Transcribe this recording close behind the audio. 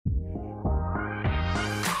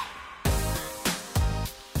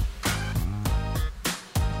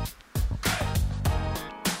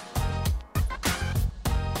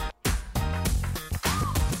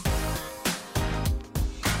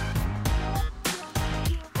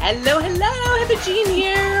Hello, hello, Heather Jean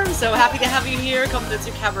here. I'm so happy to have you here. Confidence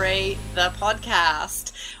through Cabaret, the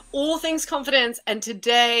podcast. All things confidence. And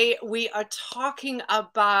today we are talking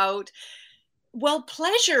about, well,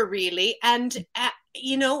 pleasure really. And,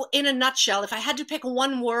 in a nutshell, if I had to pick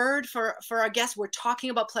one word for our guest, we're talking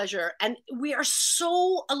about pleasure. And we are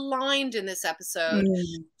so aligned in this episode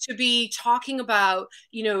to be talking about,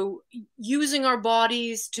 using our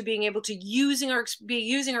bodies, to being able to using our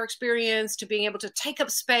experience, to being able to take up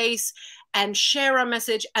space and share our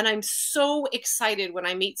message. And I'm so excited when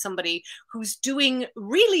I meet somebody who's doing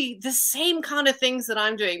really the same kind of things that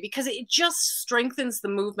I'm doing, because it just strengthens the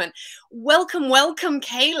movement. Welcome,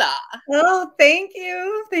 Cayla. Oh, thank you.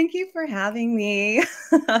 Thank you for having me.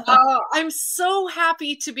 I'm so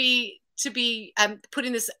happy to be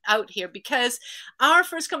putting this out here, because our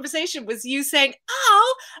first conversation was you saying,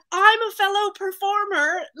 "Oh, I'm a fellow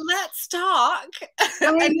performer. Let's talk."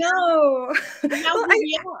 I know. Now Well, here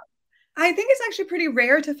we are. I think it's actually pretty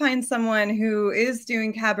rare to find someone who is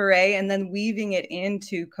doing cabaret and then weaving it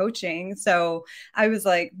into coaching. So I was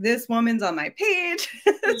like, this woman's on my page.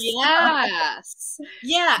 Yes.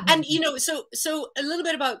 Yeah. And so a little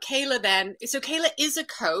bit about Cayla then. So Cayla is a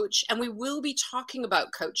coach, and we will be talking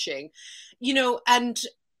about coaching, and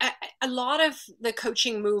a lot of the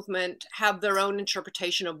coaching movement have their own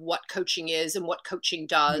interpretation of what coaching is and what coaching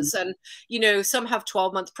does. And, some have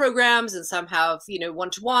 12-month programs, and some have,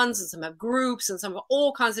 one-to-ones, and some have groups, and some have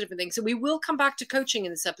all kinds of different things. So we will come back to coaching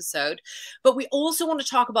in this episode, but we also want to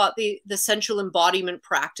talk about the sensual embodiment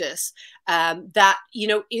practice that,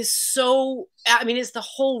 is so, it's the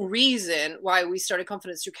whole reason why we started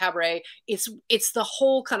Confidence Through Cabaret. It's the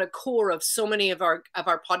whole kind of core of so many of our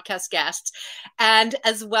podcast guests. And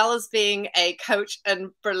as well as being a coach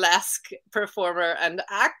and burlesque performer and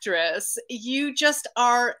actress, you just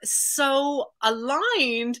are so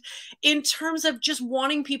aligned in terms of just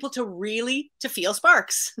wanting people to feel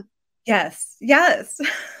sparks. Yes,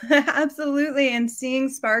 absolutely. And seeing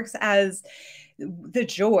sparks as the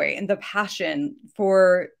joy and the passion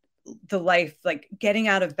for the life, like getting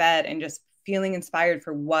out of bed and just feeling inspired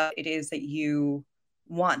for what it is that you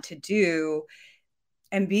want to do,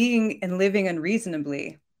 and being and living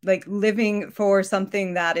unreasonably, like living for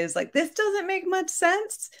something that is like, this doesn't make much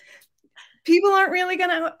sense. People aren't really going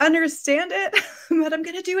to understand it, but I'm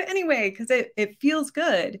going to do it anyway because it feels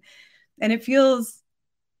good and it feels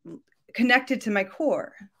connected to my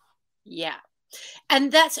core. Yeah.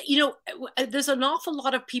 And that's, there's an awful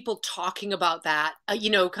lot of people talking about that,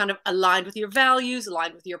 kind of aligned with your values,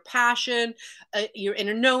 aligned with your passion, your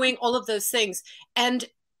inner knowing, all of those things. And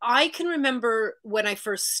I can remember when I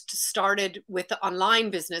first started with the online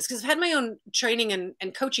business, because I've had my own training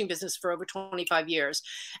and coaching business for over 25 years.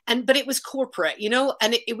 But it was corporate,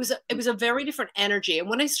 and it was a very different energy. And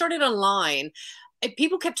when I started online,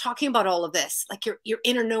 people kept talking about all of this, like your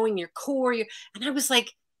inner knowing, your core, and I was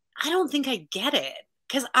like, I don't think I get it,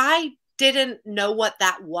 because I didn't know what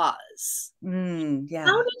that was. Yeah.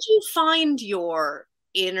 How did you find your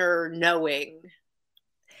inner knowing?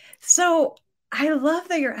 So I love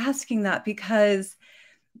that you're asking that, because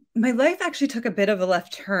my life actually took a bit of a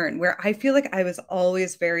left turn where I feel like I was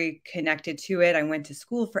always very connected to it. I went to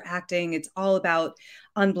school for acting. It's all about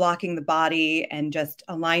unblocking the body and just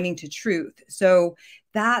aligning to truth. So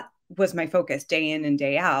that was my focus day in and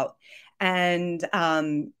day out. And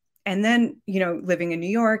then, living in New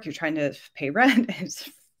York, you're trying to pay rent. It's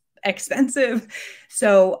expensive.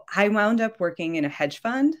 So I wound up working in a hedge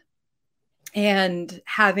fund and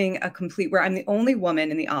having where I'm the only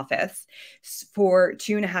woman in the office for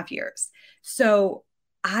 2.5 years. So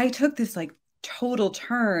I took this like total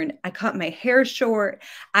turn. I cut my hair short.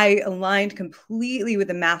 I aligned completely with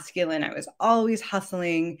the masculine. I was always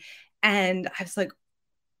hustling. And I was like,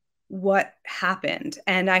 what happened?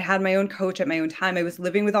 And I had my own coach at my own time. I was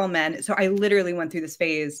living with all men. So I literally went through this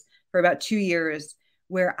phase for about 2 years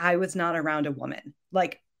where I was not around a woman.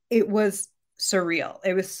 Like, it was surreal.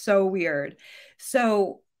 It was so weird.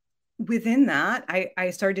 So within that,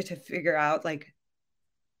 I started to figure out like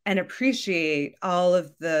and appreciate all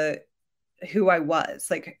of who I was,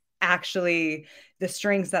 like actually the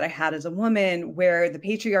strengths that I had as a woman, where the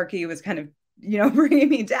patriarchy was kind of bringing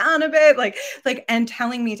me down a bit, and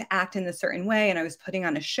telling me to act in a certain way. And I was putting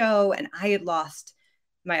on a show, and I had lost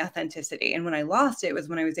my authenticity. And when I lost it was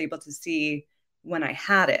when I was able to see when I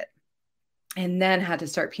had it, and then had to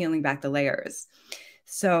start peeling back the layers.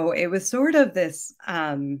 So it was sort of this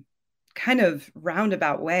kind of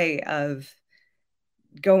roundabout way of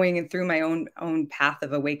going through my own path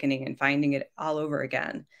of awakening and finding it all over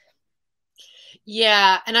again.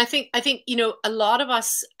 Yeah. And I think, a lot of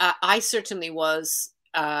us, I certainly was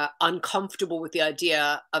uncomfortable with the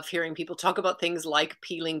idea of hearing people talk about things like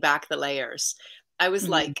peeling back the layers. I was Mhm.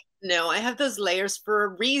 like, no, I have those layers for a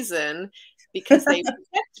reason, because they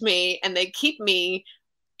protect me and they keep me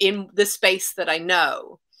in the space that I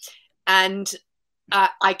know. And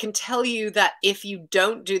I can tell you that if you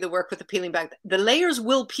don't do the work with the peeling back, the layers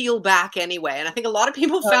will peel back anyway. And I think a lot of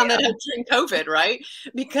people Oh found that yeah. out during COVID, right?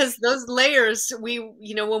 Because those layers,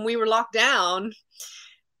 when we were locked down,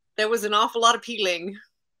 there was an awful lot of peeling.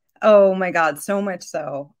 Oh my God, so much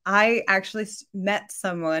so. I actually met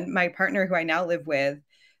someone, my partner who I now live with,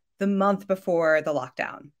 the month before the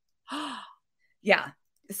lockdown. Yeah.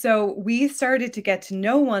 So we started to get to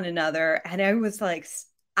know one another. And I was like,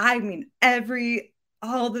 I mean,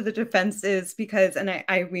 all of the defenses, because, and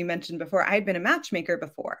we mentioned before, I had been a matchmaker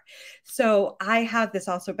before. So I have this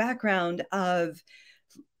also background of,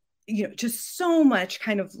 just so much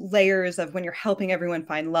kind of layers of when you're helping everyone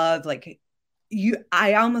find love, like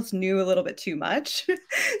I almost knew a little bit too much.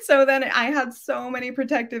 So then I had so many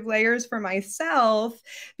protective layers for myself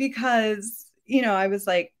because, I was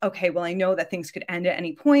like, okay, well, I know that things could end at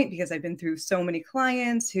any point because I've been through so many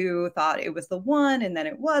clients who thought it was the one and then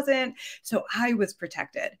it wasn't. So I was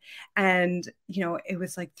protected. And, it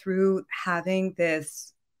was like through having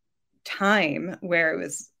this time where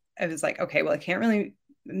I was like, okay, well, I can't really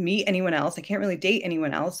meet anyone else. I can't really date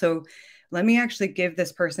anyone else. So let me actually give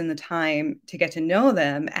this person the time to get to know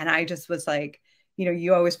them. And I just was like,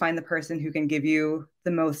 you always find the person who can give you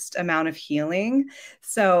the most amount of healing.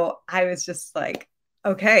 So I was just like,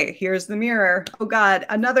 okay, here's the mirror. Oh God,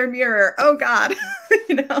 another mirror. Oh God,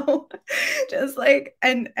 just like,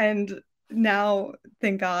 and now,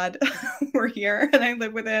 thank God, we're here and I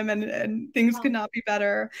live with him and things could not be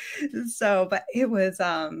better. So, but it was,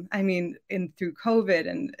 I mean, through COVID,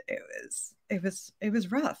 and it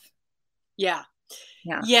was rough. Yeah.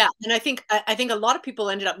 Yeah. Yeah, and I think a lot of people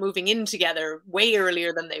ended up moving in together way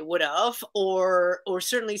earlier than they would have, or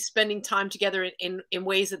certainly spending time together in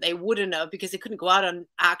ways that they wouldn't have because they couldn't go out on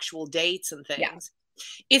actual dates and Yeah. things.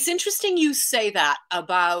 It's interesting you say that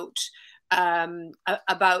about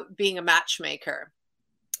being a matchmaker,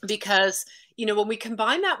 because when we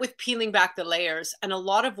combine that with peeling back the layers, and a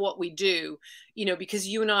lot of what we do, because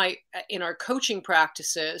you and I in our coaching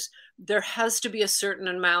practices, there has to be a certain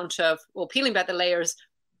amount of, well, peeling back the layers,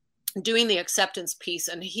 doing the acceptance piece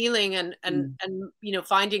and healing, Mm. and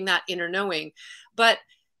finding that inner knowing. But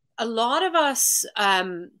a lot of us,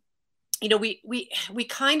 we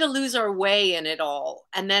kind of lose our way in it all,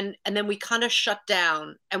 and then we kind of shut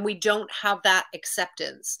down and we don't have that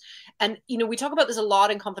acceptance. And we talk about this a lot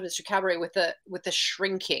in Confidence to Cabaret with the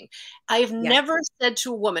shrinking. I have Yes. never said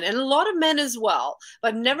to a woman, and a lot of men as well,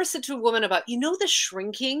 but I've never said to a woman about the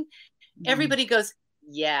shrinking. Mm. Everybody goes,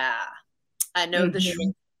 yeah, I know the Mhm.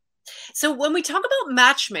 shrinking. So when we talk about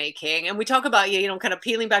matchmaking and we talk about, kind of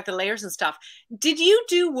peeling back the layers and stuff, did you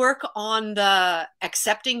do work on the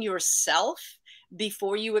accepting yourself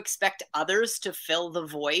before you expect others to fill the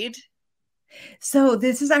void? So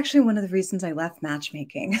this is actually one of the reasons I left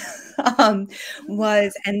matchmaking, and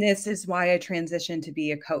this is why I transitioned to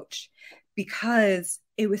be a coach, because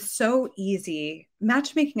it was so easy.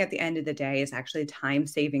 Matchmaking at the end of the day is actually a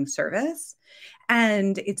time-saving service,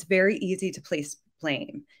 and it's very easy to place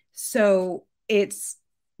blame. So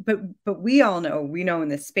but we know in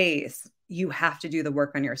this space, you have to do the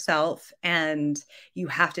work on yourself and you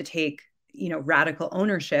have to take, radical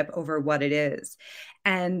ownership over what it is.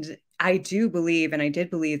 And I do believe, and I did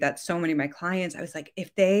believe that so many of my clients, I was like,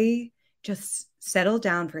 if they just settled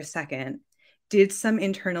down for a second, did some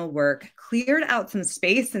internal work, cleared out some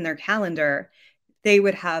space in their calendar, they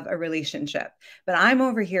would have a relationship. But I'm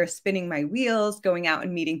over here spinning my wheels, going out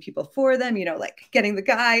and meeting people for them, like getting the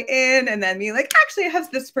guy in and then being like, actually, I have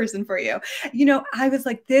this person for you. I was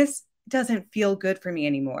like, this doesn't feel good for me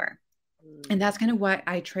anymore. And that's kind of why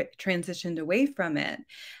I transitioned away from it.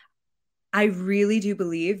 I really do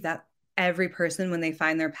believe that every person, when they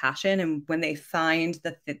find their passion and when they find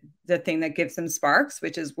the thing that gives them sparks,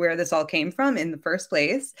 which is where this all came from in the first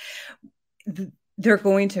place, they're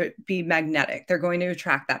going to be magnetic. They're going to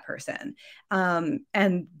attract that person.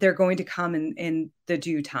 And they're going to come in the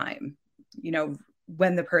due time,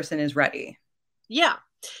 when the person is ready. Yeah.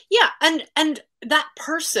 Yeah, and that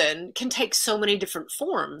person can take so many different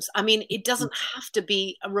forms. I mean, it doesn't have to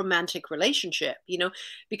be a romantic relationship,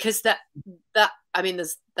 because that I mean,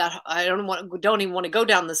 there's that I don't even want to go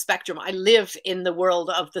down the spectrum. I live in the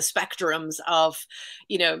world of the spectrums of,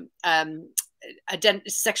 you know,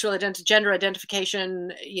 sexual identity, gender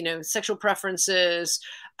identification, sexual preferences,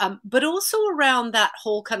 but also around that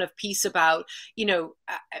whole kind of piece about,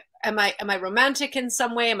 am I romantic in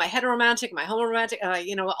some way? Am I heteromantic? Am I homoromantic?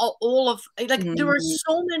 You know, all of like there are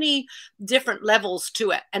so many different levels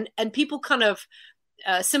to it, and people kind of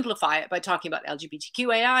simplify it by talking about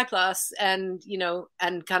LGBTQAI plus, and you know,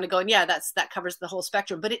 and kind of going, yeah, that covers the whole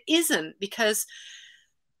spectrum, but it isn't, because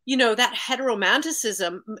you know that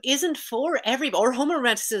heteromanticism isn't for everybody, or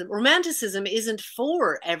romanticism isn't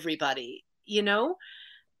for everybody, you know,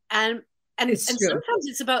 and It's true. sometimes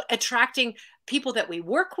it's about attracting people that we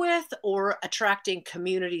work with, or attracting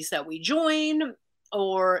communities that we join,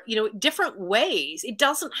 or you know, different ways. It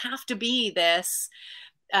doesn't have to be this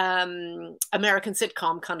American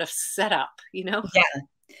sitcom kind of setup, you know?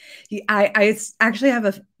 Yeah. I actually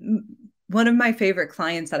have one of my favorite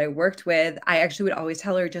clients that I worked with. I actually would always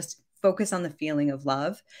tell her, just focus on the feeling of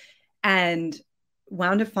love, and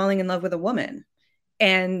wound up falling in love with a woman.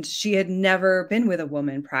 And she had never been with a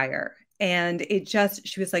woman prior. And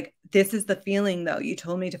she was like, this is the feeling though. You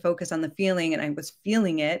told me to focus on the feeling, and I was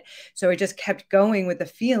feeling it. So I just kept going with the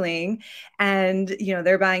feeling, and, you know,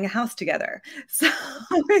 they're buying a house together. So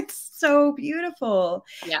it's so beautiful.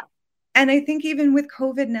 Yeah. And I think even with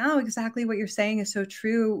COVID now, exactly what you're saying is so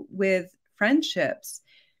true with friendships.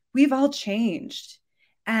 We've all changed.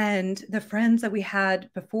 And the friends that we had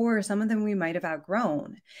before, some of them we might have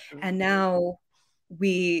outgrown. And now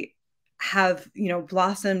we have, you know,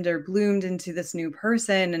 blossomed or bloomed into this new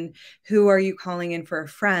person. And who are you calling in for a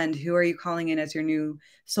friend? Who are you calling in as your new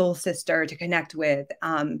soul sister to connect with?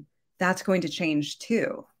 That's going to change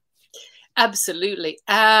too. Absolutely.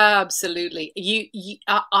 Absolutely.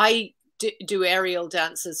 I do aerial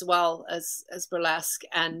dance as well as burlesque,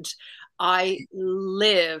 and I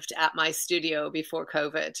lived at my studio before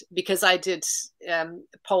COVID, because I did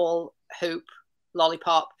pole, hoop,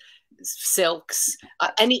 lollipop, silks,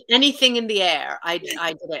 anything in the air. I did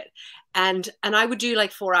it, and I would do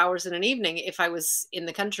like 4 hours in an evening if I was in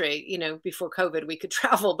the country. You know, before COVID, we could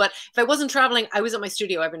travel, but if I wasn't traveling, I was at my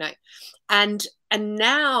studio every night. And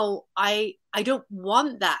now I don't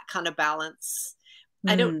want that kind of balance.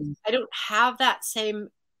 I don't have that same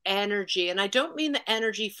energy, and I don't mean the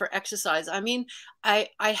energy for exercise. I mean, I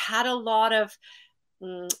had a lot of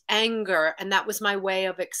anger, and that was my way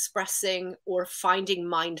of expressing or finding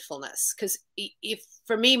mindfulness, because if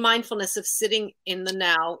for me, mindfulness of sitting in the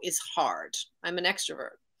now is hard. I'm an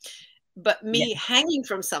extrovert, but me hanging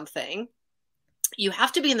from something, you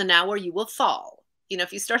have to be in the now or you will fall. You know,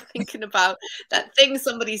 if you start thinking about that thing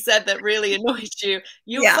somebody said that really annoyed you,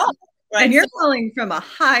 you fall. Right? And you're falling from a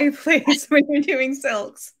high place when you're doing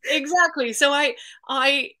silks. Exactly. So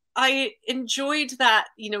I enjoyed that,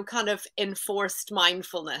 you know, kind of enforced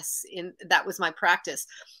mindfulness. That was my practice.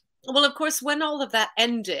 Well, of course, when all of that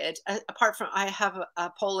ended, apart from, I have a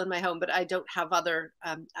pole in my home, but I don't have other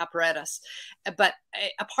apparatus. But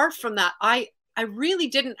apart from that, I really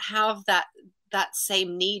didn't have that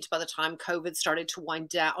same need by the time COVID started to wind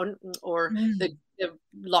down, or the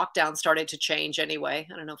lockdown started to change anyway.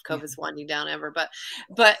 I don't know if COVID's winding down ever,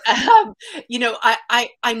 but you know,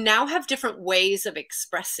 I now have different ways of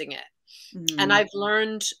expressing it. And I've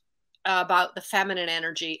learned about the feminine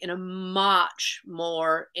energy in a much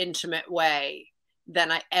more intimate way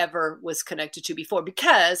than I ever was connected to before,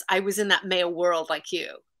 because I was in that male world like you.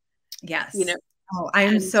 Yes. You know, oh,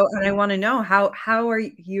 and I want to know, how are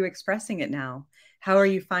you expressing it now? How are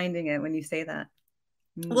you finding it when you say that?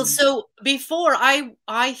 Well, so before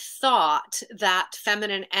I thought that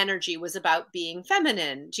feminine energy was about being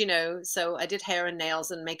feminine, you know, so I did hair and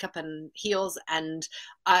nails and makeup and heels, and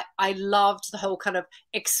I loved the whole kind of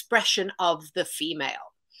expression of the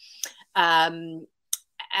female. And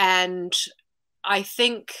I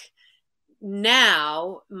think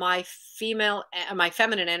now my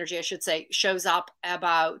feminine energy, I should say, shows up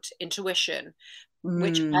about intuition,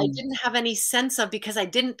 which I didn't have any sense of because I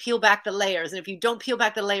didn't peel back the layers. And if you don't peel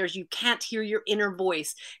back the layers, you can't hear your inner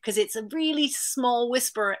voice, because it's a really small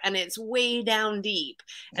whisper and it's way down deep.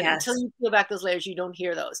 And until you peel back those layers, you don't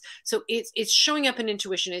hear those. So it's showing up in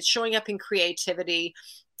intuition. It's showing up in creativity.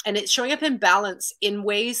 And it's showing up in balance in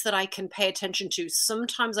ways that I can pay attention to.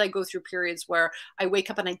 Sometimes I go through periods where I wake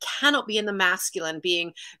up and I cannot be in the masculine,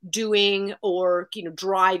 doing, or, you know,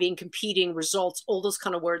 driving, competing, results, all those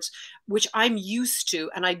kind of words, which I'm used to.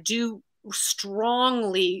 And I do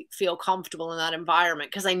strongly feel comfortable in that environment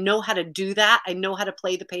because I know how to do that. I know how to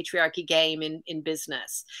play the patriarchy game in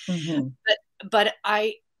business. But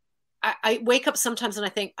I wake up sometimes and I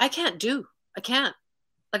think, I can't.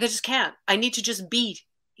 I just can't. I need to just be.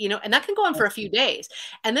 You know, and that can go on for a few days.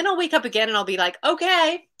 And then I'll wake up again and I'll be like,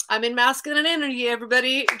 okay, I'm in masculine energy.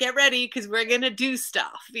 Everybody get ready, because we're going to do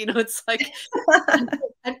stuff. You know, it's like,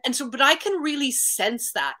 and so, but I can really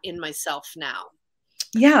sense that in myself now.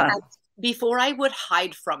 Yeah. before I would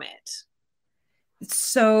hide from it. It's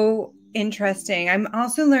so interesting. I'm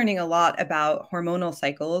also learning a lot about hormonal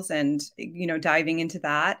cycles and, diving into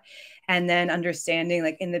that. And then understanding,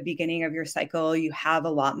 like, in the beginning of your cycle, you have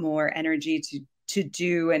a lot more energy to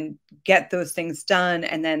do and get those things done.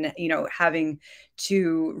 And then, having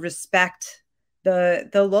to respect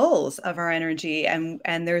the lulls of our energy. And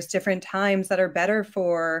there's different times that are better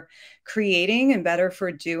for creating and better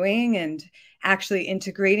for doing, and actually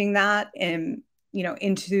integrating that and,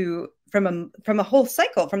 into from a whole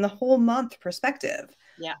cycle, from the whole month perspective.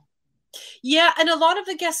 Yeah. Yeah, and a lot of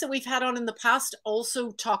the guests that we've had on in the past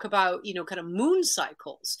also talk about, kind of moon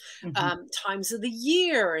cycles, times of the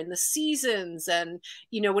year and the seasons, and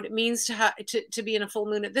what it means to be in a full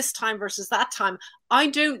moon at this time versus that time. I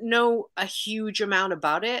don't know a huge amount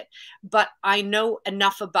about it, but I know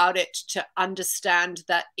enough about it to understand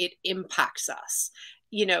that it impacts us.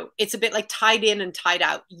 It's a bit like tied in and tied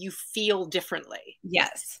out. You feel differently.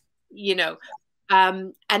 Yes.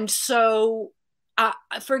 And so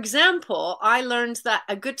for example, I learned that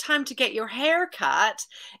a good time to get your hair cut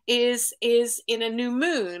is in a new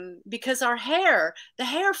moon, because the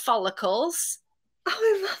hair follicles. Oh,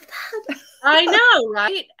 I love that. I know,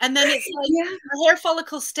 right? And then it's like, yeah. the hair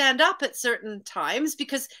follicles stand up at certain times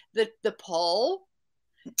because the pull,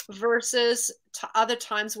 versus other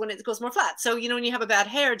times when it goes more flat. So, when you have a bad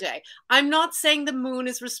hair day, I'm not saying the moon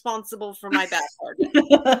is responsible for my bad hair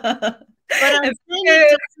day. But I'm saying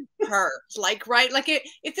it doesn't hurt. Like, right? Like,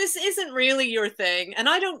 if this isn't really your thing, and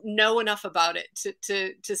I don't know enough about it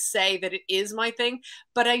to say that it is my thing,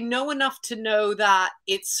 but I know enough to know that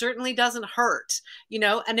it certainly doesn't hurt,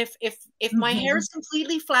 and if my hair is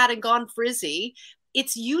completely flat and gone frizzy,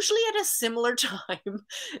 it's usually at a similar time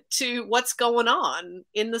to what's going on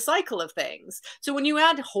in the cycle of things. So when you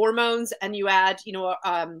add hormones and you add,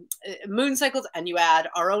 moon cycles, and you add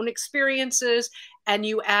our own experiences, and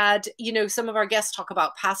you add, some of our guests talk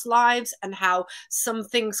about past lives and how some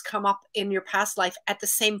things come up in your past life at the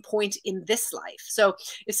same point in this life. So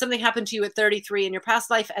if something happened to you at 33 in your past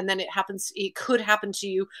life, and then it could happen to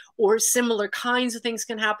you, or similar kinds of things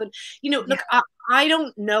can happen. Look, I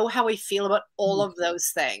don't know how I feel about all of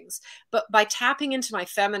those things, but by tapping into my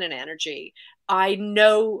feminine energy, I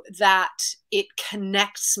know that it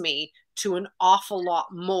connects me to an awful lot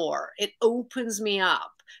more. It opens me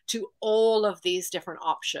up to all of these different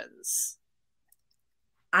options.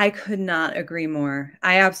 I could not agree more.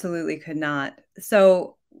 I absolutely could not.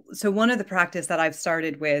 So one of the practice that I've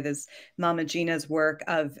started with is Mama Gina's work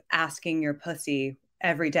of asking your pussy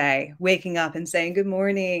every day, waking up and saying good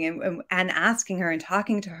morning, and asking her and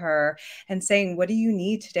talking to her and saying, what do you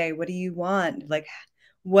need today? What do you want? Like,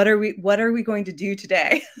 what are we going to do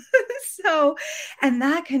today? So, and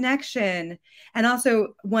that connection. And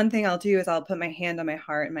also, one thing I'll do is I'll put my hand on my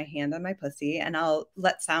heart and my hand on my pussy, and I'll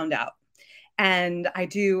let sound out. And I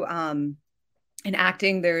do, in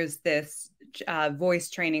acting, there's this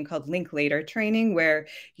voice training called Linklater training, where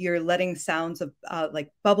you're letting sounds of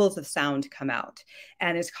like bubbles of sound come out,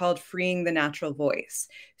 and it's called freeing the natural voice.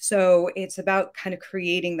 So it's about kind of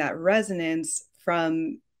creating that resonance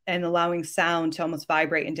and allowing sound to almost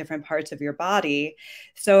vibrate in different parts of your body.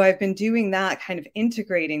 So I've been doing that, kind of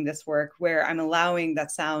integrating this work where I'm allowing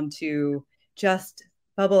that sound to just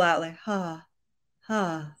bubble out, like ha,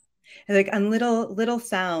 ha, like on little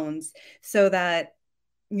sounds, so that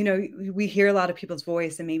we hear a lot of people's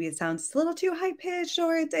voice and maybe it sounds a little too high pitched,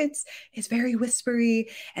 or it's very whispery,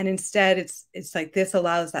 and instead it's like this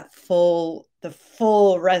allows the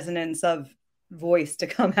full resonance of voice to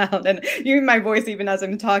come out. And even my voice, even as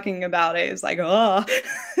I'm talking about it, is like, oh.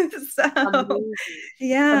 So Amazing.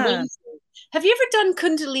 yeah. Amazing. Have you ever done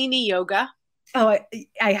Kundalini yoga? Oh,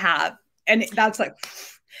 I have, and that's like,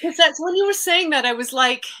 because that's when you were saying that, I was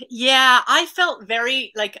like, yeah, I felt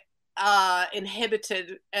very like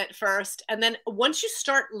inhibited at first, and then once you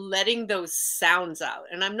start letting those sounds out,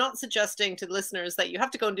 and I'm not suggesting to listeners that you have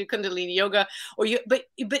to go and do Kundalini yoga, but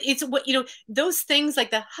it's what those things like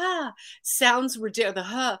the ha sounds ridiculous, the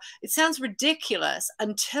ha, it sounds ridiculous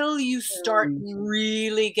until you start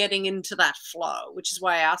really getting into that flow, which is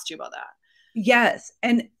why I asked you about that. Yes,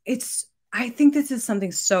 and I think this is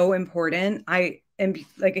something so important. I am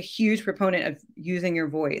like a huge proponent of using your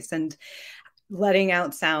voice and letting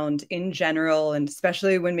out sound in general, and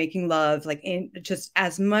especially when making love, like in just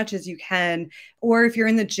as much as you can. Or if you're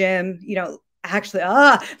in the gym, actually,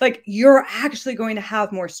 like you're actually going to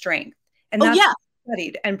have more strength, and that's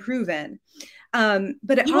studied and proven. But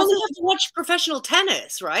you only have to watch professional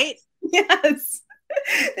tennis, right? Yes,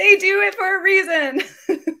 they do it for a reason.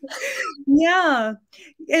 Yeah,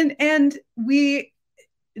 and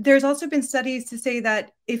there's also been studies to say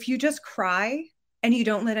that if you just cry and you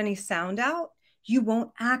don't let any sound out, you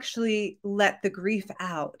won't actually let the grief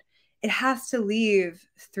out. It has to leave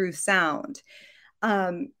through sound.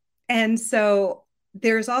 Um, and so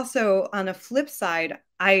there's also, on a flip side,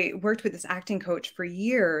 I worked with this acting coach for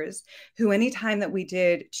years who, anytime that we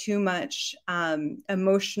did too much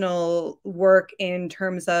emotional work in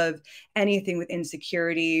terms of anything with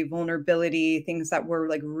insecurity, vulnerability, things that were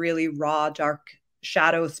like really raw, dark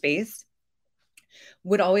shadow space,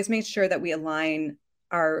 would always make sure that we align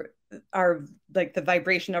our like the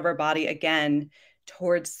vibration of our body again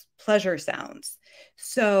towards pleasure sounds.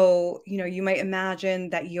 So, you know, you might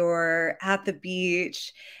imagine that you're at the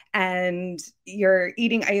beach and you're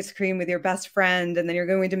eating ice cream with your best friend, and then you're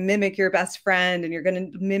going to mimic your best friend and you're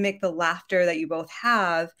going to mimic the laughter that you both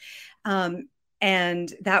have.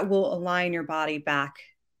 And that will align your body back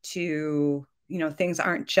to, you know, things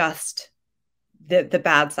aren't just the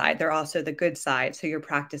bad side, they're also the good side. So you're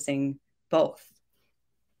practicing both.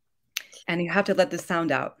 And you have to let the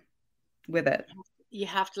sound out with it. You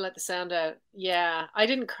have to let the sound out. Yeah. I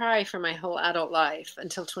didn't cry for my whole adult life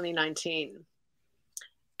until 2019.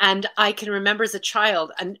 And I can remember as a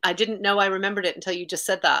child, and I didn't know I remembered it until you just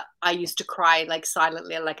said that. I used to cry like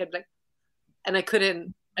silently, like I'd like, and I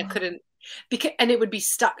couldn't, because, and it would be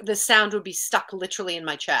stuck. The sound would be stuck literally in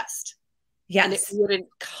my chest. Yes. And it wouldn't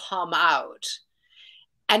come out.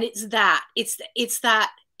 And it's that,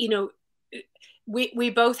 you know, we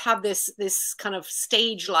both have this kind of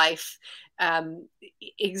stage life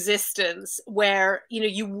existence where, you know,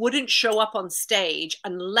 you wouldn't show up on stage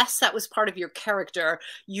unless that was part of your character.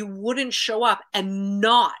 You wouldn't show up and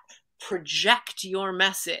not project your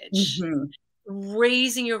message,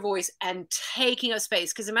 raising your voice and taking up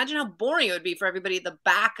space. Because imagine how boring it would be for everybody at the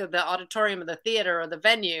back of the auditorium or the theater or the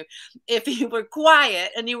venue if you were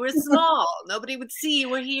quiet and you were small. Nobody would see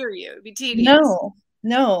you or hear you. It'd be tedious.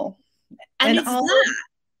 No. And it's that.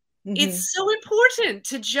 It's so important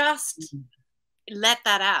to just let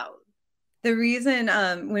that out. The reason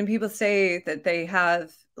when people say that they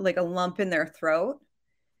have like a lump in their throat,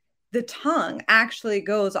 the tongue actually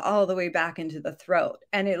goes all the way back into the throat.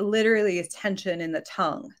 And it literally is tension in the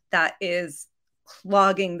tongue that is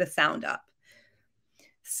clogging the sound up.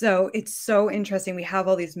 So it's so interesting. We have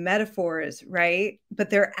all these metaphors, right? But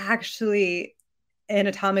they're actually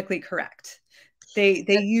anatomically correct. They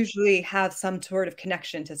usually have some sort of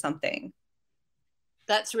connection to something.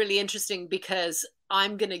 That's really interesting, because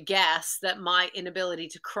I'm going to guess that my inability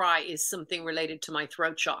to cry is something related to my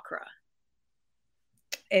throat chakra.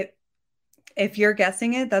 If you're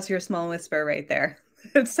guessing it, that's your small whisper right there.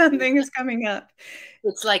 Something is coming up.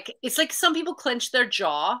 It's like some people clench their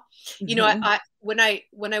jaw. You know, I when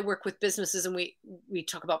I work with businesses and we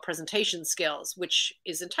talk about presentation skills, which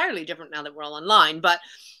is entirely different now that we're all online, but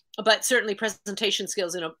certainly presentation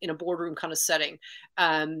skills in a boardroom kind of setting,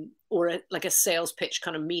 or like a sales pitch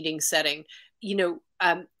kind of meeting setting, you know,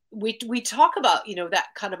 we talk about, you know, that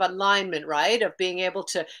kind of alignment, right? Of being able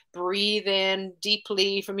to breathe in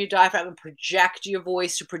deeply from your diaphragm and project your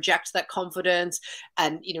voice to project that confidence,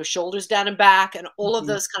 and, you know, shoulders down and back and all of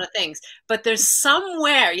those kind of things. But there's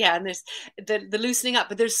somewhere, and there's the loosening up,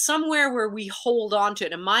 but there's somewhere where we hold on to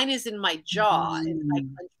it. And mine is in my jaw, and I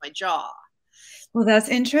clench my jaw. Well, that's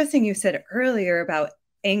interesting. You said earlier about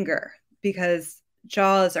anger, because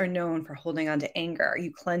jaws are known for holding on to anger.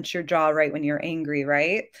 You clench your jaw right when you're angry,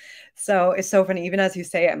 right? So it's so funny. Even as you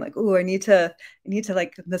say it, I'm like, oh, I need to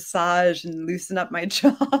like massage and loosen up my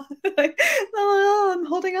jaw. Like, oh, I'm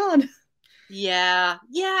holding on. Yeah.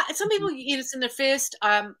 Some people, it's in their fist.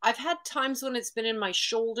 I've had times when it's been in my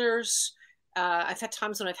shoulders. I've had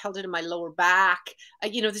times when I've held it in my lower back.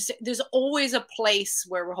 You know, there's always a place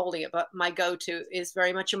where we're holding it, but my go-to is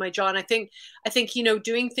very much in my jaw. And I think, you know,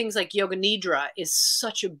 doing things like yoga nidra is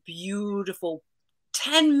such a beautiful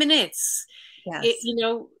 10 minutes. Yes. You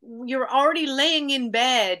know, you're already laying in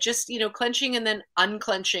bed, just, you know, clenching and then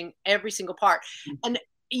unclenching every single part. And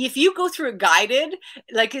if you go through a guided,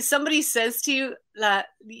 like if somebody says to you,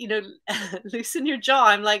 you know, loosen your jaw,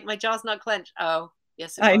 I'm like, my jaw's not clenched. Oh,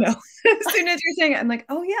 yes, I know. As soon as you're saying it, I'm like,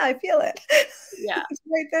 oh yeah, I feel it. Yeah. It's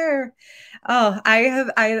right there. Oh,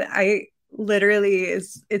 I literally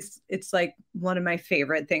it's like one of my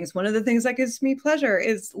favorite things. One of the things that gives me pleasure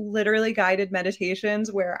is literally guided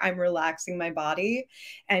meditations where I'm relaxing my body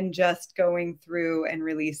and just going through and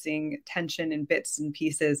releasing tension in bits and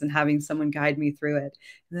pieces and having someone guide me through it.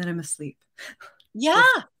 And then I'm asleep. Yeah.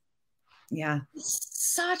 Yeah.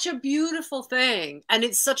 Such a beautiful thing. And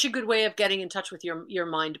it's such a good way of getting in touch with your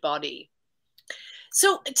mind body.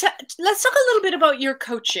 So let's talk a little bit about your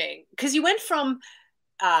coaching, because you went from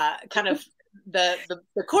kind of the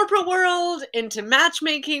corporate world into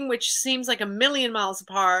matchmaking, which seems like a million miles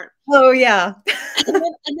apart. Oh yeah.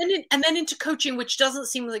 and then into coaching, which doesn't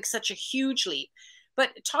seem like such a huge leap.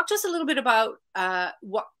 But talk to us a little bit about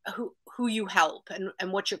who you help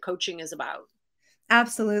and what your coaching is about.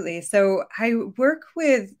 Absolutely. So I work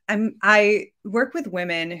with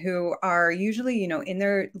women who are usually, in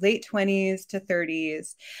their late 20s to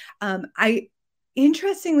 30s. I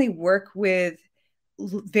interestingly work with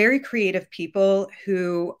very creative people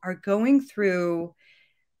who are going through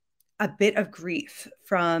a bit of grief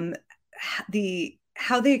from the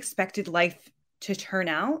how they expected life to turn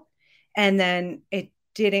out, and then it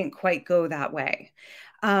didn't quite go that way.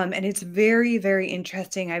 And it's very, very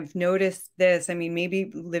interesting. I've noticed this. I mean,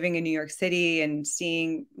 maybe living in New York City and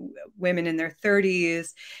seeing women in their 30s,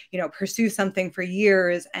 pursue something for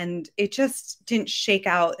years, and it just didn't shake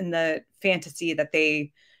out in the fantasy that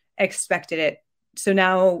they expected it. So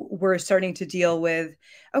now we're starting to deal with,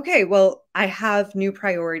 okay, well, I have new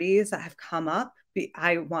priorities that have come up.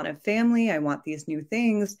 I want a family, I want these new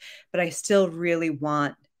things, but I still really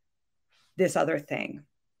want this other thing.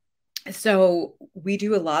 So we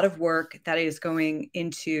do a lot of work that is going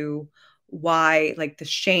into why, like the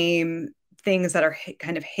shame, things that are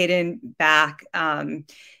kind of hidden back,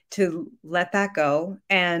 to let that go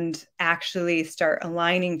and actually start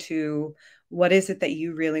aligning to what is it that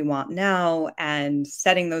you really want now, and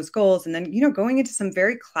setting those goals, and then going into some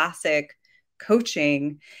very classic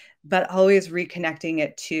coaching, but always reconnecting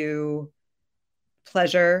it to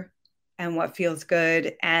pleasure and what feels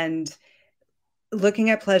good, and looking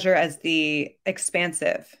at pleasure as the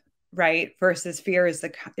expansive, right, versus fear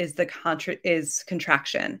is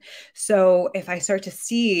contraction. So if I start to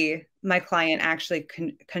see my client actually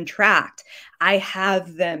contract, I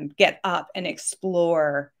have them get up and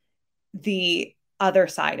explore the other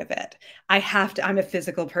side of it. I'm a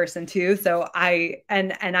physical person too. So I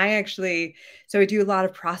do a lot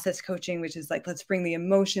of process coaching, which is like, let's bring the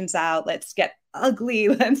emotions out. Let's get ugly.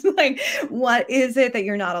 Let's like, what is it that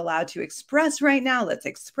you're not allowed to express right now? Let's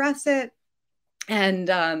express it. And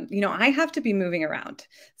I have to be moving around,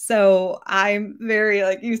 so I'm very,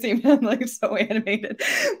 like, you see me, I'm like so animated,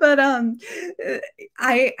 but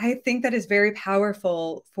I think that is very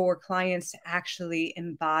powerful for clients to actually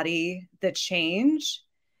embody the change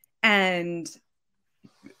and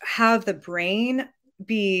have the brain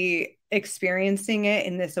be experiencing it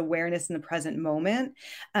in this awareness in the present moment.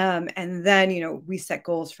 And then we set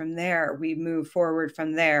goals from there, we move forward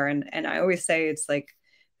from there. And I always say it's like,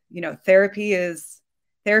 therapy is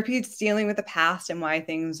dealing with the past and why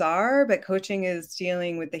things are, but coaching is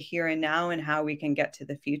dealing with the here and now and how we can get to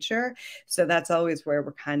the future. So that's always where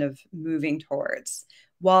we're kind of moving towards,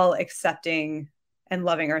 while accepting and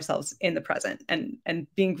loving ourselves in the present, and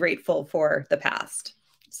being grateful for the past.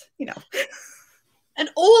 And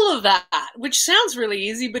all of that, which sounds really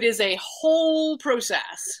easy, but is a whole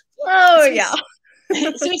process. Oh, yeah. So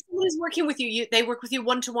if someone is working with you, they work with you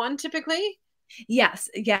one-to-one typically? Yes.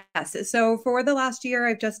 So for the last year,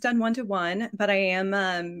 I've just done one-to-one, but I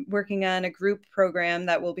am working on a group program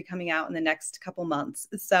that will be coming out in the next couple months.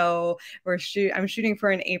 So I'm shooting for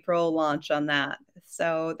an April launch on that.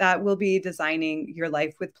 So that will be designing your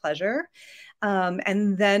life with pleasure.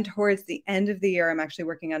 And then towards the end of the year, I'm actually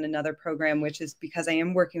working on another program, which is because I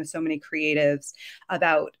am working with so many creatives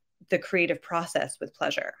about the creative process with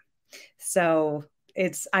pleasure. So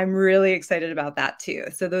I'm really excited about that too.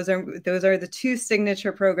 So those are the two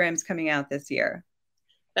signature programs coming out this year.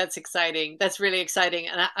 That's exciting. That's really exciting.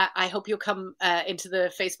 And I hope you'll come into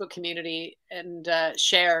the Facebook community and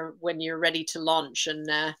share when you're ready to launch, and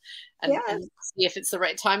see if it's the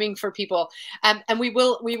right timing for people. And we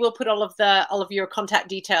will put all of your contact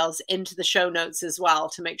details into the show notes as well,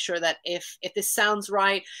 to make sure that if this sounds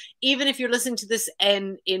right, even if you're listening to this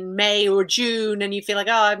in May or June and you feel like,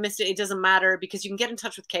 oh, I've missed it, it doesn't matter, because you can get in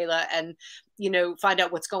touch with Cayla and find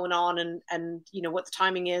out what's going on, and what the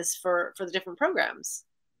timing is for the different programs.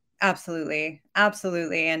 Absolutely.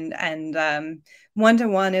 And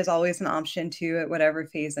one-to-one is always an option too, at whatever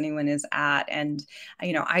phase anyone is at. And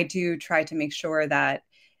I do try to make sure that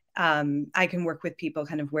I can work with people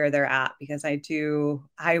kind of where they're at, because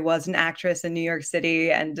I was an actress in New York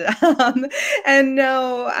City, and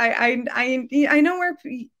no, I know where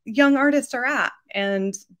young artists are at,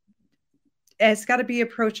 and it's got to be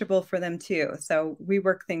approachable for them too. So we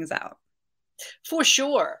work things out. For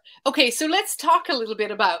sure. Okay, so let's talk a little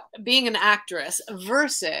bit about being an actress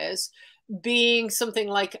versus being something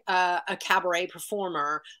like a cabaret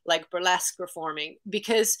performer, like burlesque performing,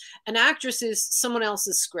 because an actress is someone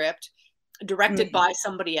else's script. directed Mm. by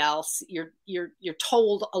somebody else. You're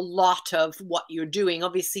told a lot of what you're doing.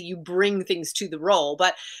 Obviously, you bring things to the role,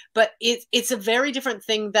 but it's a very different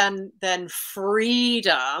thing than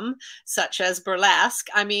freedom, such as burlesque.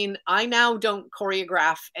 I mean, I now don't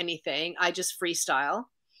choreograph anything. I just freestyle.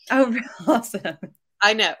 Oh, awesome.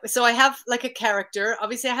 I know. So I have like a character.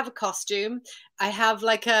 Obviously, I have a costume. I have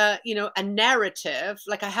like a, a narrative.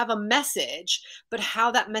 Like I have a message, but how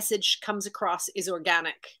that message comes across is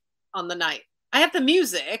organic on the night. I have the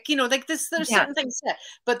music, like this, there's Yeah. certain things,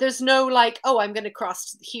 but there's no like, oh, I'm going to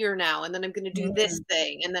cross here now, and then I'm going to do this Mm.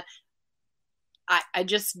 thing. And then I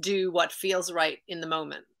just do what feels right in the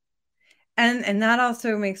moment. And that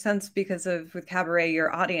also makes sense because of with Cabaret,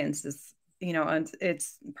 your audience is,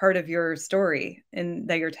 it's part of your story and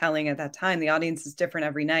that you're telling at that time. The audience is different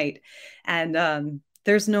every night. And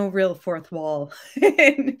there's no real fourth wall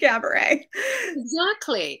in Cabaret.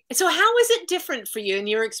 Exactly. So how is it different for you in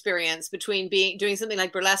your experience between doing something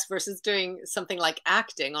like burlesque versus doing something like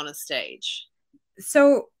acting on a stage?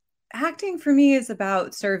 So acting for me is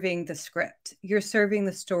about serving the script. You're serving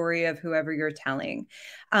the story of whoever you're telling.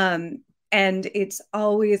 And it's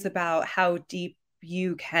always about how deep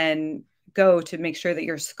you can go to make sure that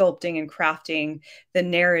you're sculpting and crafting the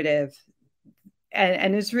narrative.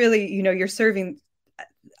 And it's really, you're serving,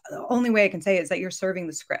 the only way I can say it is that you're serving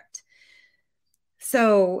the script.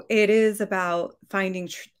 So it is about finding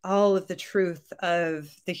all of the truth of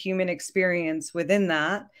the human experience within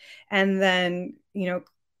that. And then,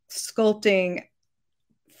 sculpting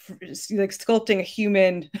sculpting a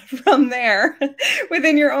human from there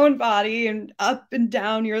within your own body and up and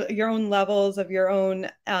down your own levels of your own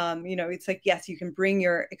it's like, yes, you can bring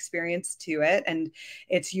your experience to it, and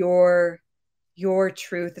it's your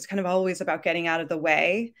truth. It's kind of always about getting out of the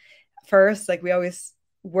way first. Like we always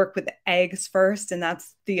work with eggs first, and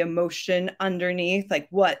that's the emotion underneath, like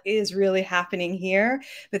what is really happening here.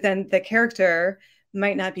 But then the character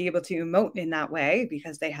might not be able to emote in that way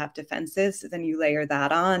because they have defenses. So then you layer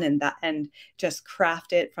that on and just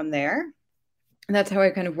craft it from there. And that's how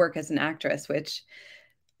I kind of work as an actress, which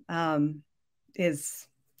is,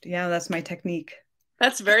 yeah, that's my technique.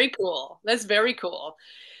 That's very cool. That's very cool.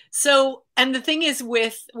 So, and the thing is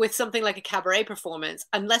with something like a cabaret performance,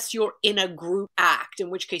 unless you're in a group act, in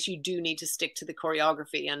which case you do need to stick to the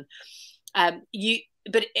choreography, and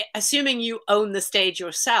but assuming you own the stage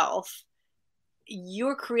yourself,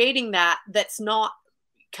 you're creating that's not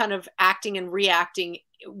kind of acting and reacting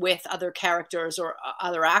with other characters or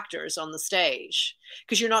other actors on the stage,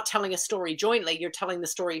 because you're not telling a story jointly. You're telling the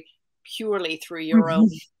story purely through your own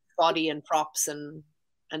body and props and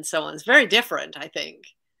so on. It's very different, I think.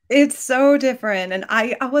 It's so different. And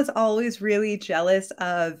I was always really jealous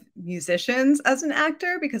of musicians as an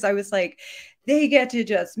actor because I was like, they get to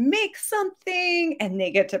just make something and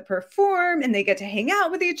they get to perform and they get to hang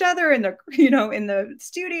out with each other in the, in the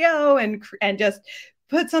studio and just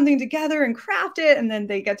put something together and craft it, and then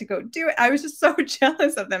they get to go do it. I was just so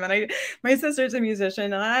jealous of them. And my sister's a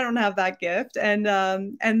musician and I don't have that gift.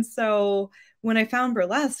 And so when I found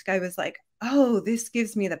burlesque, I was like, oh, this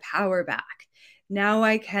gives me the power back. Now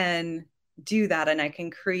I can do that and I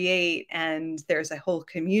can create, and there's a whole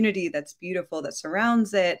community that's beautiful that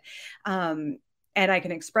surrounds it. And I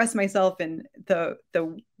can express myself in the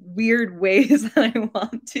weird ways that I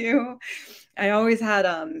want to. I always had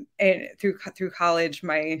through college,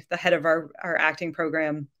 the head of our acting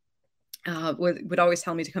program would always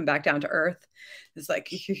tell me to come back down to earth. It's like,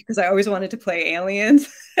 because I always wanted to play aliens.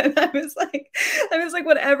 And I was like,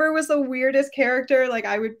 whatever was the weirdest character, like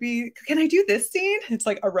I would be, can I do this scene? It's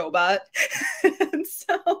like a robot. And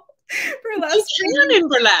so burlesque. You can in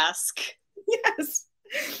burlesque. Yes.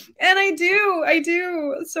 And I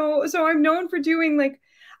do. So I'm known for doing, like,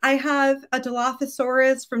 I have a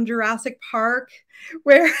Dilophosaurus from Jurassic Park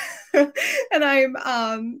where, and I'm,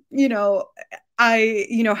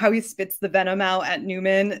 how he spits the venom out at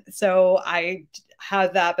Newman. So I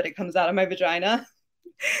have that, but it comes out of my vagina.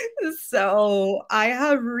 So I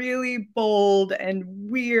have really bold and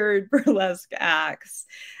weird burlesque acts.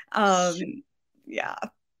 Yeah.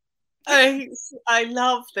 I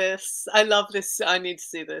love this. I love this. I need to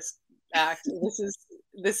see this act.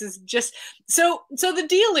 This is just so the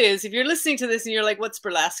deal is, if you're listening to this and you're like, what's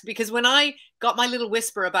burlesque? Because when I got my little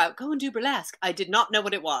whisper about go and do burlesque, I did not know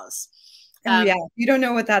what it was. Yeah, you don't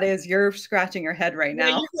know what that is. You're scratching your head right now.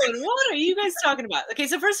 You're going, what are you guys talking about? Okay,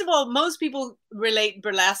 so first of all, most people relate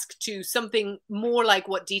burlesque to something more like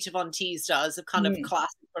what Dita Von Teese does, of kind of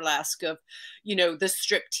classic burlesque of, the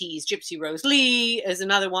strip tease. Gypsy Rose Lee is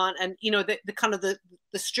another one, and the kind of the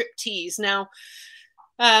strip tease. Now,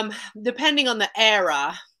 depending on the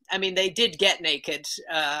era, I mean, they did get naked,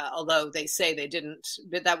 although they say they didn't,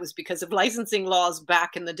 but that was because of licensing laws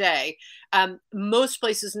back in the day. Most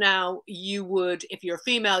places now, you would, if you're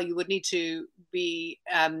female, you would need to be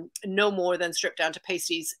no more than stripped down to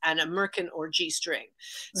pasties and a merkin or G-string.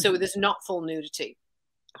 So there's not full nudity.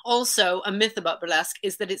 Also, a myth about burlesque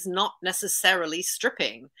is that it's not necessarily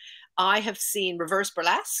stripping. I have seen reverse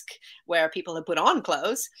burlesque where people have put on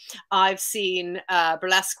clothes. I've seen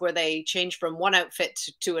burlesque where they change from one outfit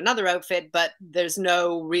to another outfit, but there's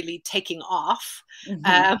no really taking off.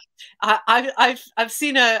 I've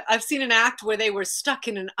seen an act where they were stuck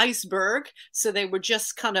in an iceberg, so they were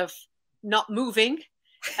just kind of not moving,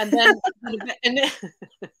 and then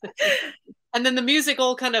and then the music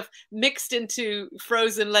all kind of mixed into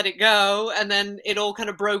Frozen, Let It Go, and then it all kind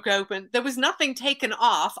of broke open. There was nothing taken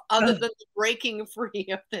off other than the breaking free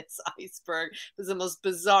of this iceberg. It was the most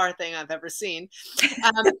bizarre thing I've ever seen.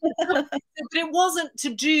 But it wasn't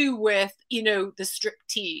to do with, you know, the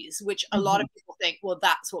striptease, which a lot of people think, well,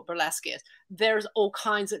 that's what burlesque is. There's all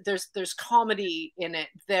kinds of, there's comedy in it.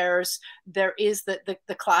 There is the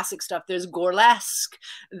classic stuff. There's burlesque.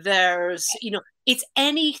 There's, you know, it's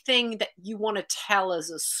anything that you want to tell as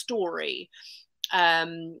a story.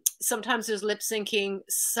 Sometimes there's lip syncing.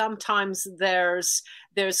 Sometimes there's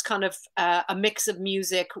kind of a mix of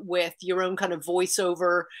music with your own kind of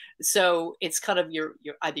voiceover. So it's kind of your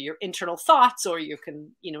either your internal thoughts, or you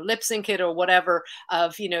can, you know, lip sync it or whatever,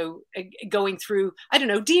 of, you know, going through, I don't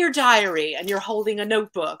know, Dear Diary, and you're holding a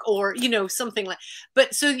notebook, or, you know, something like,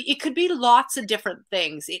 but so it could be lots of different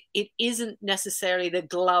things. It isn't necessarily the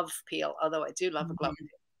glove peel, although I do love a glove peel.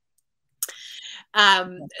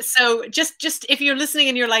 So just if you're listening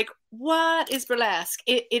and you're like, what is burlesque?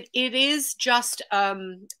 It is just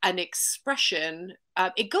an expression.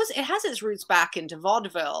 It has its roots back into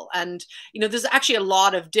vaudeville, and, you know, there's actually a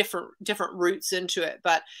lot of different roots into it,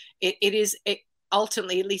 but it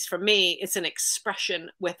ultimately, at least for me, it's an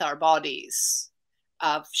expression with our bodies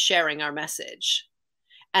of sharing our message.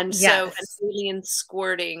 And so an alien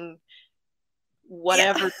squirting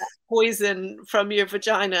whatever that poison from your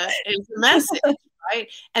vagina is a message, right?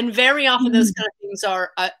 And very often those kind of things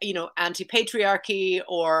are, you know, anti-patriarchy,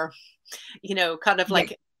 or, you know, kind of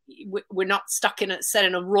like we're not stuck in set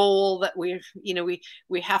in a role that we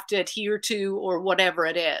have to adhere to, or whatever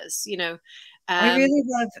it is, you know. I really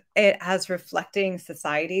love it as reflecting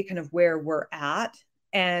society, kind of where we're at.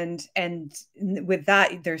 And with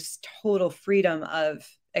that, there's total freedom of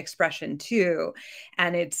expression too.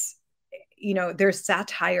 And it's, you know, there's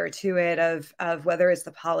satire to it of whether it's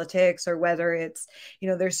the politics, or whether it's, you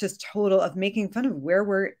know, there's just total of making fun of where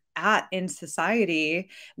we're at in society,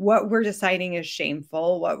 what we're deciding is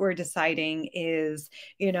shameful, what we're deciding is,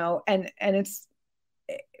 you know, and it's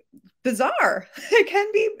bizarre. It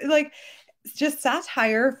can be like just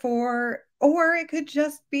satire or it could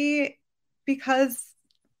just be because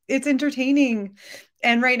it's entertaining.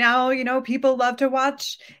 And right now, you know, people love to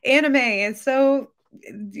watch anime. And so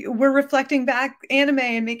we're reflecting back anime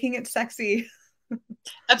and making it sexy.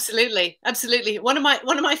 Absolutely. One of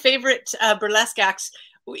my favorite burlesque acts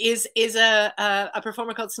is a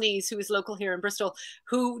performer called Sneeze, who is local here in Bristol,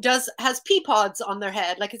 who has pea pods on their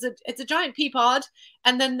head. Like it's a giant pea pod,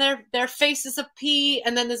 and then their face is a pea,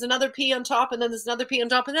 and then there's another pea on top, and then there's another pea on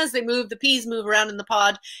top, and as they move, the peas move around in the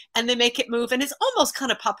pod, and they make it move, and it's almost kind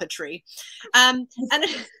of puppetry, and and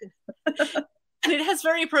it has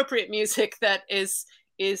very appropriate music that is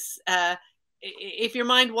if your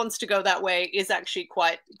mind wants to go that way, is actually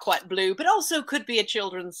quite blue, but also could be a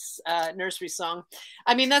children's nursery song.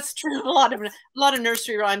 I mean, that's true of a lot of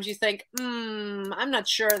nursery rhymes. You think, I'm not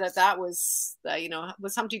sure that was you know,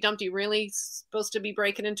 was Humpty Dumpty really supposed to be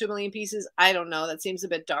breaking into a million pieces? I don't know. That seems a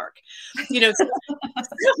bit dark, you know.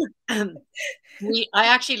 I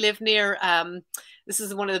actually live near. This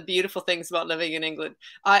is one of the beautiful things about living in England.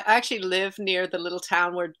 I actually live near the little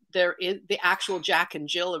town where there is the actual Jack and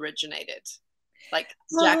Jill originated. Like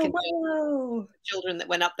Jack and Jill, children that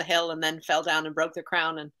went up the hill and then fell down and broke their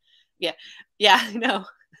crown. And yeah, I know.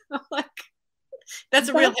 Like, that's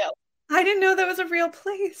a real hill. I didn't know that was a real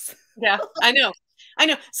place. Yeah, I know.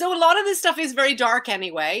 So a lot of this stuff is very dark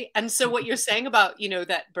anyway. And so what you're saying about, you know,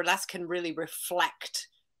 that burlesque can really reflect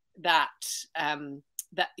that,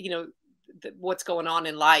 you know, what's going on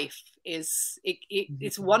in life is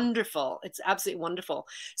it's wonderful. It's absolutely wonderful.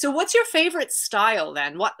 So what's your favorite style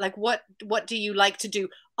then? What do you like to do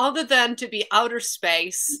other than to be outer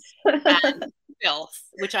space and filth,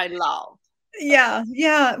 which I love?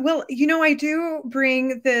 Yeah. Well, you know, I do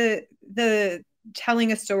bring the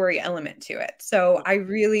telling a story element to it. So I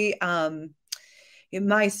really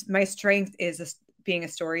my strength is being a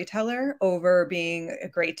storyteller over being a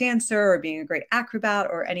great dancer or being a great acrobat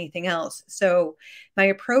or anything else. So my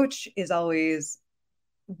approach is always,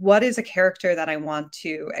 what is a character that I want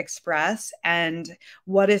to express, and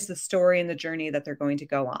what is the story and the journey that they're going to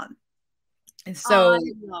go on? And I so,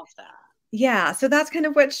 love that. yeah, so that's kind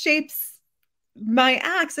of what shapes my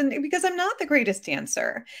acts. And because I'm not the greatest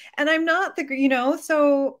dancer and I'm not the,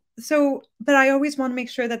 but I always want to make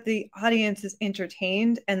sure that the audience is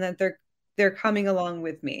entertained and that they're coming along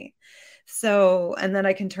with me. So, and then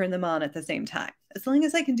I can turn them on at the same time. As long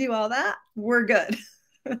as I can do all that, we're good.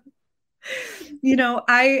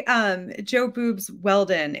 I Joe Boobs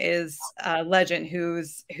Weldon is a legend who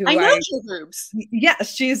I know I Joe Boobs. yeah,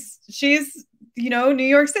 she's New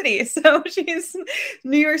York City. So she's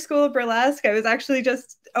New York School of Burlesque. I was actually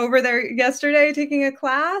just over there yesterday taking a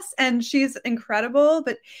class, and she's incredible.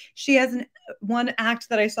 But she has one act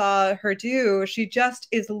that I saw her do. She just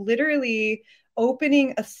is literally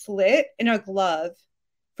opening a slit in a glove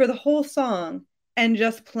for the whole song and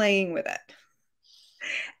just playing with it.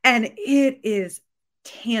 And it is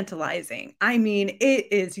tantalizing. I mean,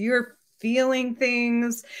 it is, you're feeling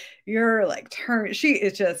things. You're like, she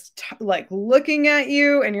is just like looking at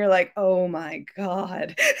you, and you're like, oh my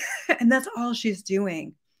God. And that's all she's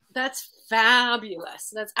doing. That's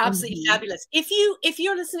fabulous. That's absolutely fabulous. If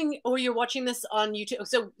you're listening or you're watching this on YouTube,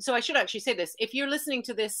 so I should actually say this. If you're listening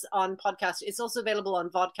to this on podcast, it's also available on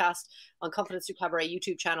vodcast on Confidence Through Cabaret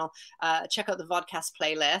YouTube channel. Check out the vodcast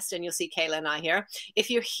playlist and you'll see Cayla and I here. If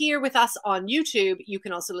you're here with us on YouTube, you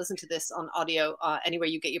can also listen to this on audio anywhere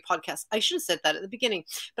you get your podcast. I should have said that at the beginning,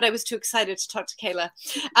 but I was too excited to talk to Cayla.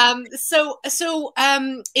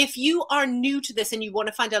 If you are new to this and you want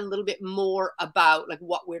to find out a little bit more about like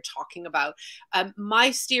what we're talking about,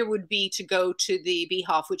 my steer would be to go to the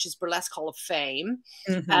BHOF, which is Burlesque Hall of Fame.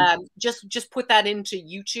 Just put that into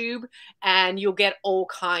YouTube and you'll get all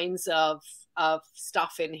kinds of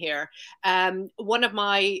stuff in here. One of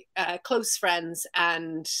my close friends,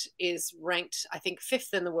 and is ranked I think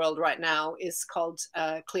 5th in the world right now, is called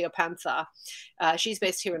Cleopatra. She's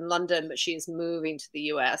based here in London, but she is moving to the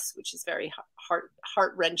US, which is very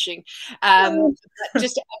heart-wrenching.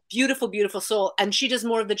 Just a beautiful soul, and she does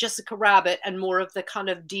more of the Jessica Rabbit and more of the kind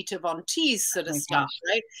of Dita Von Teese sort of stuff,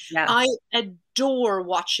 right? Yes. I adore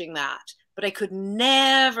watching that, but I could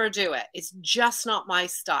never do it. It's just not my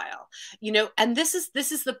style, and this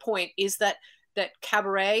is the point, is that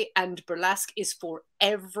cabaret and burlesque is for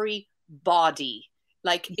everybody.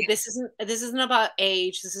 Like, this isn't about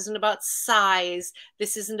age. This isn't about size.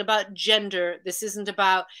 This isn't about gender. This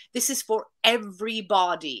is for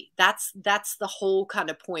everybody. That's the whole kind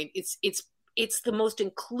of point. It's the most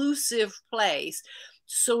inclusive place,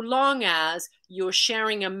 so long as you're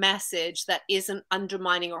sharing a message that isn't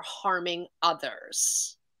undermining or harming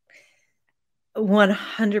others.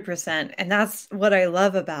 100%. And that's what I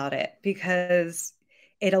love about it, because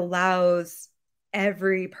it allows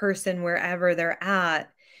every person, wherever they're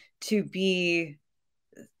at, to be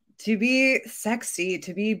sexy,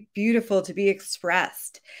 to be beautiful, to be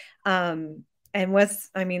expressed. And that's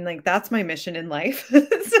my mission in life.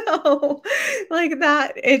 So like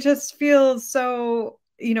that, it just feels so,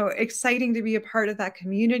 exciting to be a part of that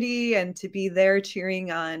community and to be there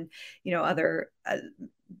cheering on, other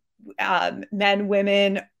men,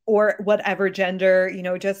 women, or whatever gender,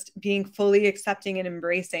 just being fully accepting and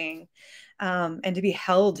embracing. And to be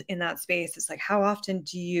held in that space. It's like, how often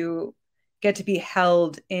do you get to be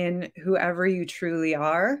held in whoever you truly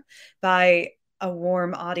are by a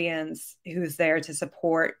warm audience who's there to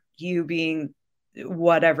support you being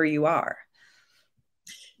whatever you are?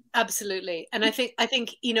 Absolutely. And I think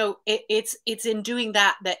it's in doing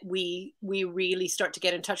that we really start to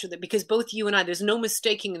get in touch with it, because both you and I, there's no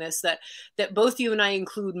mistaking this, that both you and I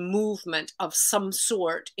include movement of some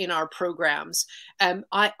sort in our programs.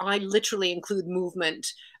 I literally include movement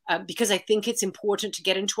because I think it's important to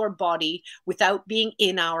get into our body without being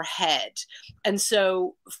in our head. And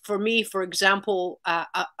so for me, for example,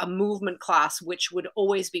 a movement class, which would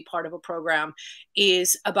always be part of a program,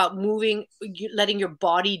 is about moving, letting your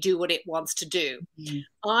body do what it wants to do.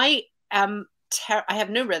 I have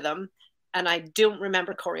no rhythm, and I don't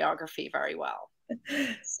remember choreography very well.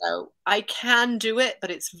 So I can do it,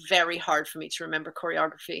 but it's very hard for me to remember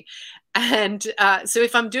choreography. And so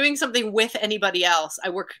if I'm doing something with anybody else, I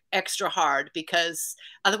work extra hard, because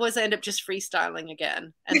otherwise I end up just freestyling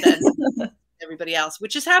again. And then everybody else,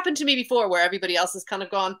 which has happened to me before, where everybody else has kind of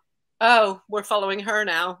gone, oh, we're following her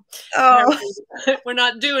now. Oh. We're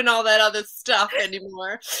not doing all that other stuff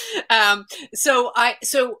anymore. But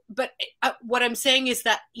what I'm saying is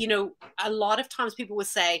that, a lot of times people will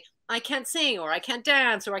say, I can't sing, or I can't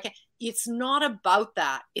dance, or I can't. It's not about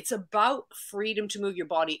that. It's about freedom to move your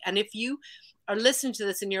body. And if you are listening to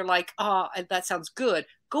this and you're like, oh, that sounds good,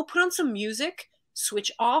 go put on some music,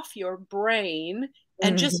 switch off your brain,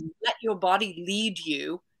 and just Mhm. let your body lead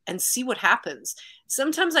you and see what happens.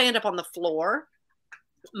 Sometimes I end up on the floor.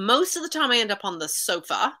 Most of the time I end up on the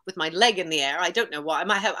sofa with my leg in the air. I don't know why.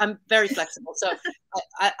 I'm very flexible. So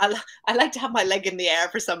I like to have my leg in the air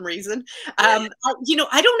for some reason. I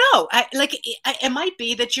don't know. It might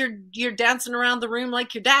be that you're dancing around the room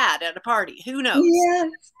like your dad at a party. Who knows?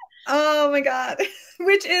 Yes. Oh my God.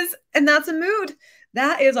 And that's a mood.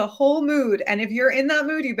 That is a whole mood. And if you're in that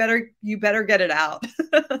mood, you better get it out.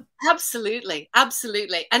 Absolutely.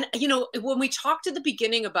 Absolutely. And, when we talked at the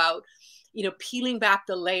beginning about, peeling back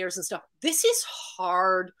the layers and stuff, this is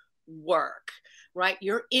hard work, right?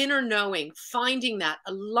 Your inner knowing, finding that,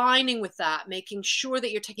 aligning with that, making sure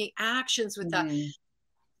that you're taking actions with that. Mhm.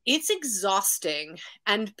 It's exhausting.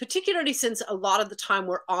 And particularly since a lot of the time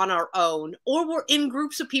we're on our own, or we're in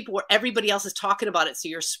groups of people where everybody else is talking about it. So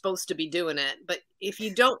you're supposed to be doing it. But if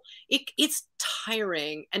you don't, it's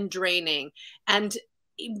tiring and draining. And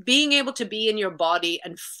being able to be in your body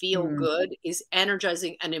and feel Mm. good is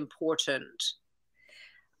energizing and important.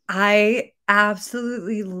 I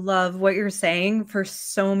absolutely love what you're saying for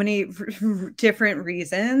so many different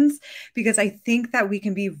reasons, because I think that we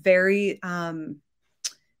can be very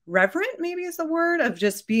reverent, maybe is the word, of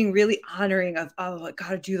just being really honoring of, oh, I got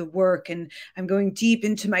to do the work and I'm going deep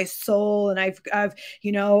into my soul, and I've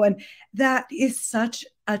and that is such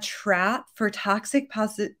a trap for toxic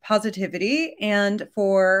positivity, and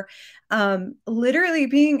for literally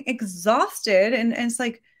being exhausted. And it's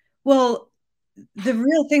like, well, the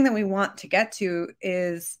real thing that we want to get to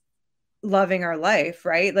is loving our life,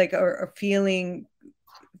 right? Like, or feeling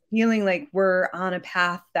like we're on a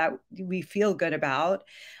path that we feel good about.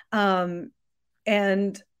 Um,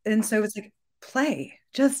 and so it's like, play,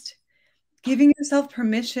 just giving yourself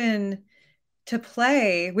permission to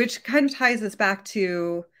play, which kind of ties us back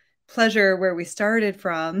to pleasure, where we started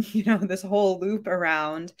from, this whole loop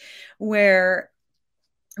around, where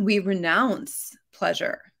we renounce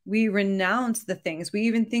pleasure. We renounce the things. We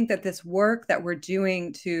even think that this work that we're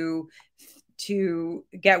doing to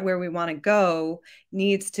get where we want to go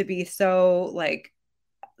needs to be so like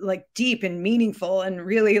deep and meaningful, and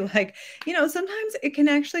really, like, sometimes it can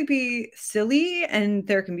actually be silly, and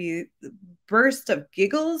there can be bursts of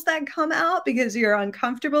giggles that come out because you're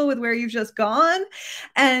uncomfortable with where you've just gone.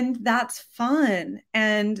 And that's fun.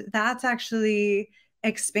 And that's actually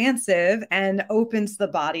expansive and opens the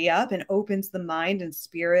body up and opens the mind and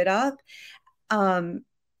spirit up. And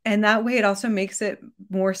that way it also makes it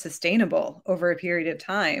more sustainable over a period of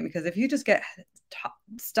time. Because if you just get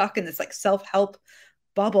stuck in this like self-help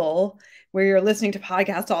bubble where you're listening to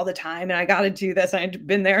podcasts all the time, and I got to do this, I've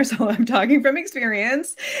been there, so I'm talking from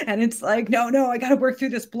experience, and it's like, no, I got to work through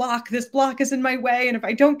this block is in my way, and if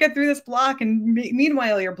I don't get through this block, and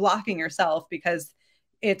meanwhile you're blocking yourself because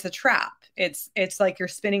it's a trap. It's like you're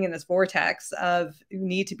spinning in this vortex of I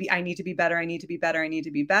need to be better, I need to be better, I need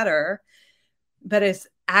to be better. But it's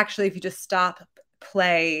actually, if you just stop,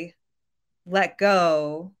 play, let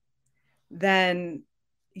go, then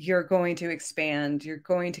you're going to expand. You're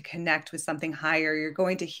going to connect with something higher. You're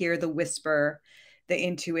going to hear the whisper, the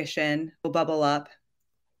intuition will bubble up.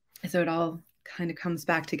 So it all kind of comes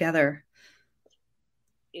back together.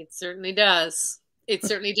 It certainly does. It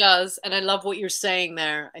certainly does. And I love what you're saying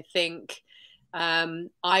there. I think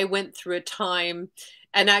I went through a time,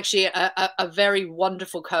 and actually a very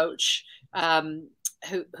wonderful coach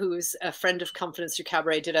who's a friend of Confidence through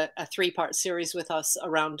Cabaret, did a 3-part series with us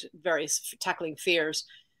around various tackling fears.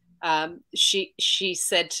 She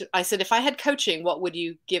said, I said, if I had coaching, what would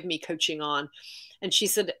you give me coaching on? And she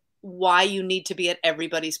said, why you need to be at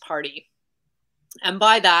everybody's party. And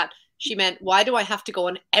by that, she meant, why do I have to go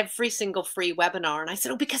on every single free webinar? And I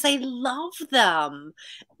said, oh, because I love them.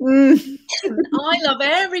 I love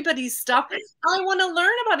everybody's stuff. I want to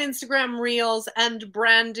learn about Instagram Reels and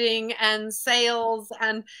branding and sales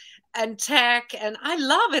and tech, and I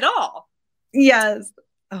love it all. Yes.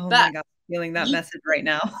 Oh but my God, feeling that message right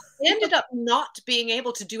now. I ended up not being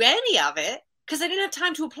able to do any of it because I didn't have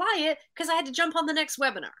time to apply it because I had to jump on the next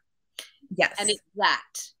webinar. Yes. And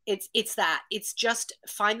it's that. It's just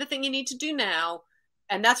find the thing you need to do now.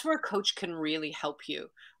 And that's where a coach can really help you,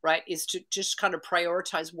 right? Is to just kind of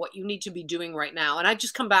prioritize what you need to be doing right now. And I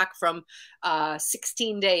just come back from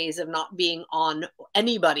 16 days of not being on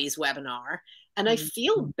anybody's webinar, and I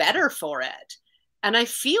feel better for it. And I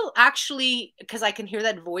feel, actually, because I can hear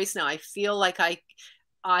that voice now, I feel like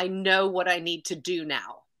I know what I need to do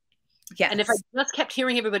now. And if I Yes. just kept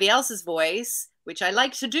hearing everybody else's voice, which I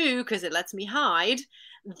like to do because it lets me hide,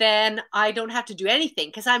 then I don't have to do anything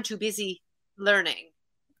because I'm too busy learning.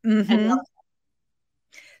 And Mm-hmm.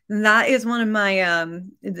 That is one of my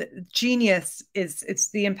genius is it's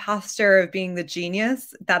the imposter of being the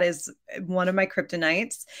genius. That is one of my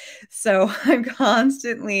kryptonites. So I'm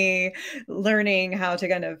constantly learning how to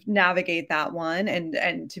kind of navigate that one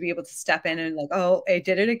and to be able to step in and like, oh, I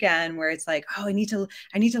did it again, where it's like, oh, I need to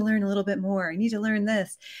learn a little bit more. I need to learn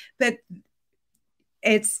this. But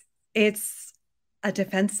it's a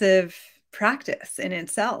defensive practice in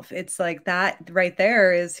itself. It's like that right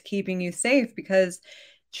there is keeping you safe because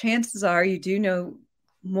chances are you do know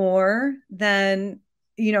more than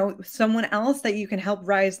someone else that you can help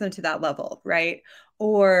rise them to that level, right?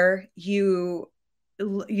 Or you've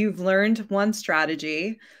learned one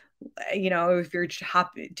strategy. If you're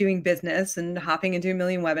doing business and hopping into a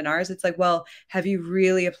million webinars, it's like, well, have you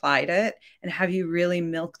really applied it and have you really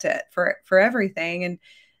milked it for everything?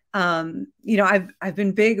 And I've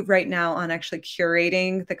been big right now on actually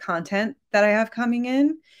curating the content that I have coming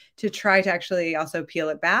in to try to actually also peel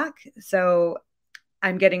it back. So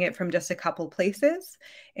I'm getting it from just a couple places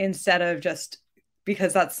instead of just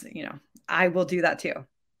because that's, I will do that too.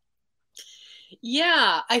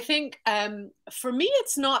 yeah, I think for me,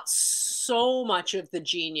 it's not so much of the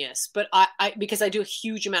genius, but because I do a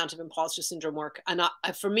huge amount of imposter syndrome work, and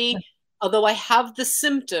for me, although I have the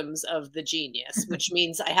symptoms of the genius, which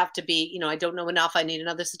means I have to be, I don't know enough, I need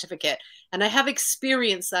another certificate, and I have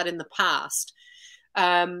experienced that in the past.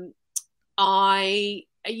 When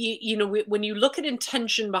you look at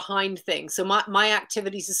intention behind things, so my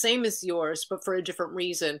activity is the same as yours, but for a different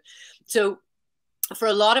reason. So for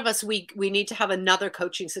a lot of us, we need to have another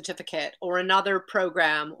coaching certificate or another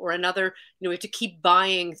program or another, we have to keep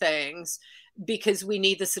buying things because we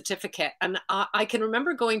need the certificate. And I can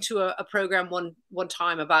remember going to a program one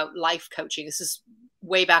time about life coaching. This is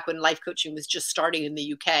way back when life coaching was just starting in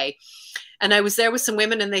the UK. And I was there with some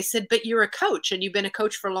women and they said, but you're a coach and you've been a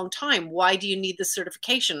coach for a long time. Why do you need the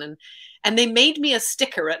certification? And they made me a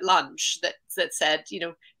sticker at lunch that said,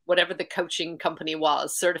 whatever the coaching company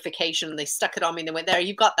was, certification, and they stuck it on me and they went, there,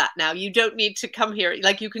 you've got that now. You don't need to come here.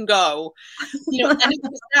 Like, you can go, and it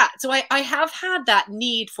was that. So I have had that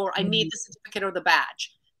need for, I need the certificate or the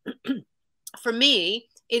badge. For me,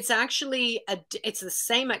 it's actually, it's the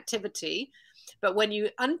same activity, but when you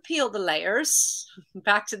unpeel the layers,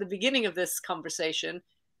 back to the beginning of this conversation,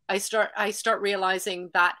 I start realizing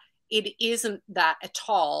that it isn't that at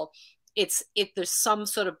all. There's some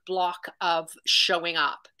sort of block of showing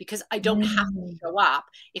up because I don't have to show up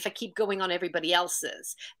if I keep going on everybody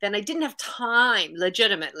else's. Then I didn't have time,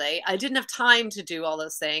 legitimately. I didn't have time to do all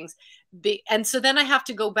those things. And so then I have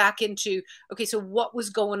to go back into, okay, so what was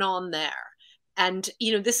going on there? And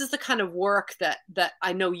this is the kind of work that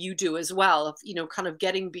I know you do as well, of kind of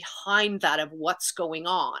getting behind that, of what's going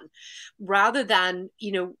on, rather than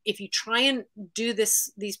if you try and do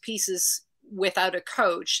these pieces without a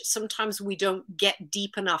coach, sometimes we don't get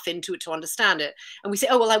deep enough into it to understand it, and we say,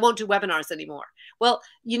 oh well, I won't do webinars anymore. Well,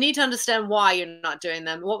 you need to understand why you're not doing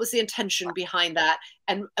them, what was the intention behind that,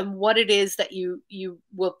 and what it is that you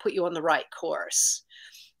will put you on the right course.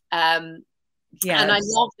 Yes. And I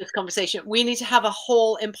love this conversation. We need to have a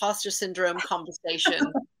whole imposter syndrome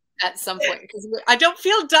conversation at some point, because I don't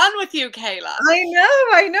feel done with you, Cayla. I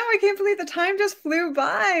know. I can't believe the time just flew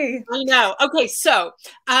by. I know. Okay, so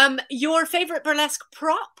your favorite burlesque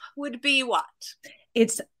prop would be what?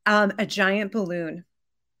 It's a giant balloon.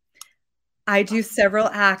 I do several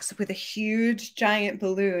acts with a huge giant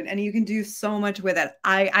balloon, and you can do so much with it.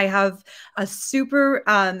 I have a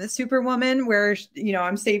superwoman where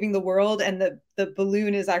I'm saving the world, and the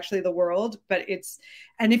balloon is actually the world.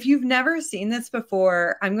 And if you've never seen this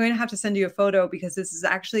before, I'm going to have to send you a photo because this is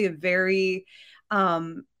actually a very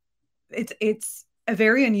it's a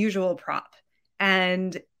very unusual prop,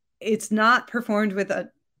 and it's not performed with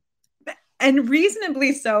and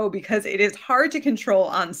reasonably so, because it is hard to control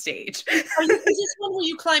on stage. Is this one where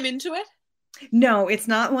you climb into it? No, it's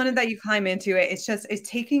not one that you climb into it. It's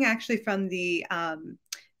taking actually from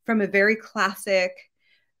from a very classic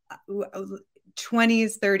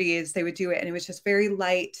 20s, 30s, they would do it. And it was just very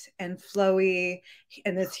light and flowy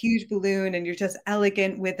and this huge balloon, and you're just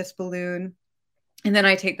elegant with this balloon. And then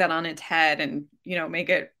I take that on its head and, make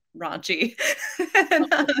it raunchy.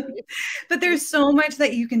 But there's so much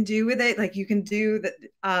that you can do with it. Like you can do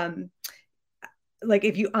that. Like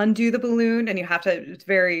if you undo the balloon, and you have to, it's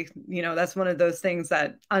very, that's one of those things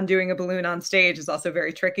that undoing a balloon on stage is also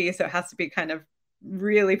very tricky. So it has to be kind of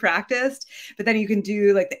really practiced. But then you can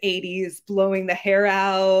do like the 80s blowing the hair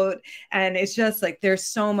out. And it's just like there's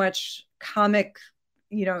so much comic,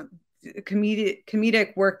 you know,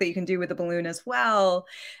 comedic work that you can do with the balloon as well.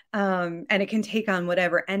 And it can take on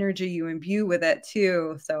whatever energy you imbue with it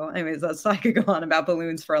too. So anyways, that's I could go on about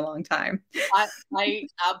balloons for a long time. I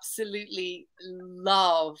absolutely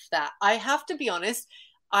love that. I have to be honest,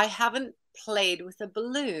 I haven't played with a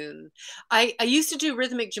balloon. I used to do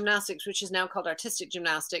rhythmic gymnastics, which is now called artistic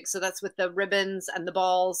gymnastics. So that's with the ribbons and the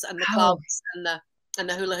balls and the Oh, clubs and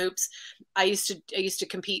the hula hoops. I used to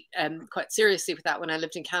compete quite seriously with that when I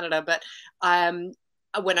lived in Canada, but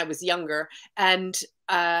when I was younger, and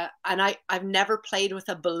I've never played with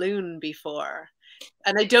a balloon before.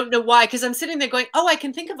 And I don't know why, because I'm sitting there going, oh, I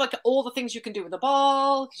can think of like all the things you can do with a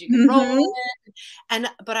ball, because you can roll mm-hmm.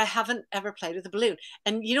 it. But I haven't ever played with a balloon.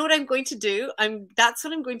 And you know what I'm going to do? That's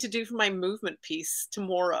what I'm going to do for my movement piece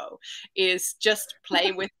tomorrow, is just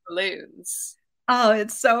play with balloons. Oh,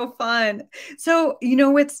 it's so fun. So, you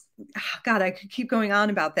know, God, I could keep going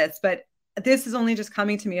on about this, but this is only just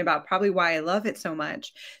coming to me about probably why I love it so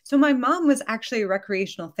much. So, my mom was actually a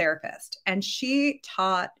recreational therapist, and she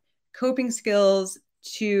taught coping skills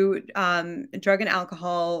to drug and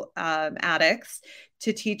alcohol addicts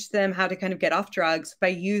to teach them how to kind of get off drugs by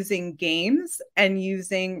using games and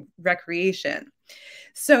using recreation.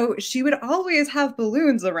 So she would always have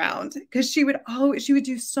balloons around because she would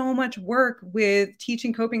do so much work with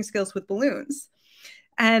teaching coping skills with balloons.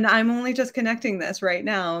 And I'm only just connecting this right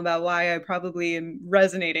now about why I probably am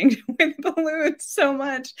resonating with balloons so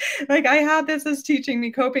much. Like I had this as teaching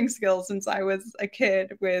me coping skills since I was a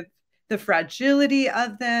kid, with the fragility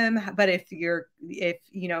of them. But if you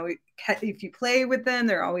play with them,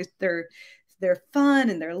 they're fun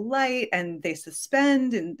and they're light and they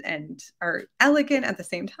suspend and are elegant at the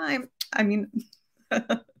same time. I mean,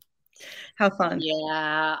 how fun.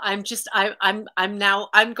 Yeah,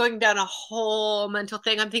 I'm going down a whole mental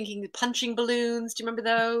thing. I'm thinking punching balloons. Do you remember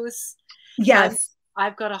those? I'm Yes.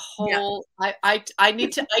 I've got a Yeah, whole I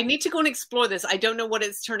need to go and explore this. I don't know what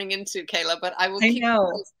it's turning into, Cayla, but I will I keep you know.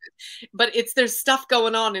 posted. But there's stuff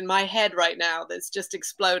going on in my head right now that's just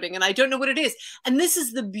exploding, and I don't know what it is. And this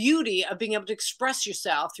is the beauty of being able to express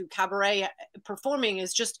yourself through cabaret performing,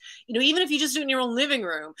 is just, even if you just do it in your own living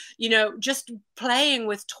room, just playing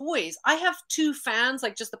with toys. I have two fans,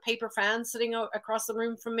 like just the paper fans sitting across the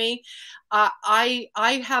room from me. I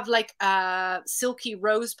have like silky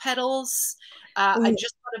rose petals. I Ooh,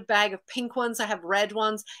 just got a bag of pink ones. I have red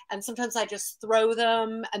ones, and sometimes I just throw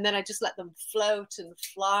them, and then I just let them float and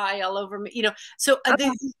fly all over me. So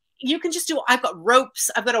you can just do. I've got ropes.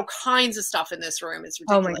 I've got all kinds of stuff in this room. It's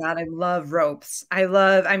oh my ridiculous. God, I love ropes.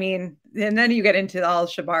 I mean, and then you get into all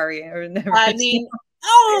shibari or never. I mean,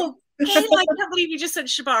 oh, Kayla, I can't believe you just said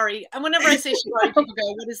shibari. And whenever I say shibari, people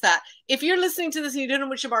go, "What is that?" If you're listening to this and you don't know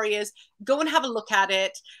what shibari is, go and have a look at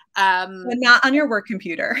it. But not on your work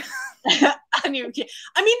computer. I mean,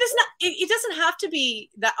 there's not. It doesn't have to be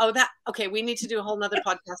that. Oh, that. Okay, we need to do a whole nother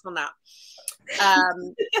podcast on that.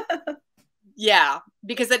 Yeah,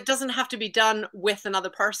 because it doesn't have to be done with another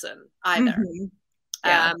person either. Mm-hmm.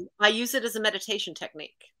 Yeah. I use it as a meditation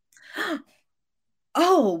technique.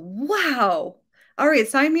 Oh, wow. All right,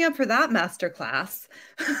 sign me up for that masterclass.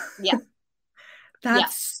 Yeah, yeah,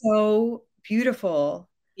 That's so beautiful.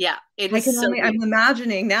 yeah. It is so I'm beautiful.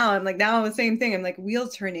 imagining now. I'm like, now the same thing. I'm like wheel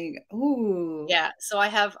turning. Ooh. Yeah. So I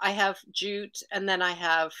have jute, and then I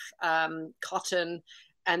have cotton,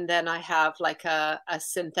 and then I have like a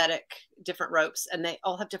synthetic, different ropes, and they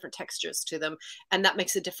all have different textures to them, and that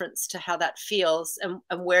makes a difference to how that feels, and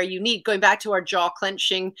where you need, going back to our jaw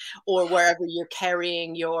clenching, or wherever you're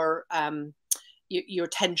carrying your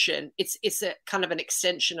tension. It's a kind of an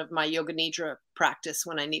extension of my yoga nidra practice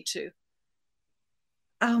when I need to.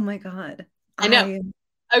 Oh my God. I know.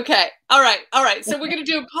 I Okay. All right. All right. So we're going to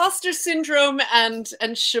do imposter syndrome and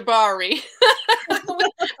shibari.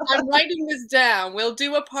 I'm writing this down. We'll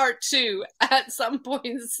do a part 2 at some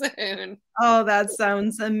point soon. Oh, that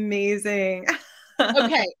sounds amazing.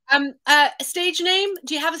 Okay. Stage name.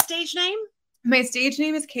 Do you have a stage name? My stage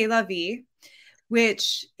name is Cayla V,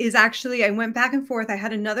 which is actually, I went back and forth. I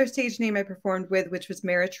had another stage name I performed with, which was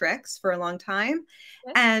Meritrix for a long time.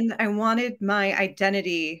 Okay. And I wanted my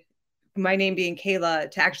identity, my name being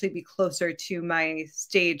Cayla, to actually be closer to my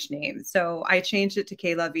stage name. So I changed it to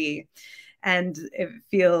Cayla V, and it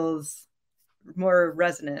feels more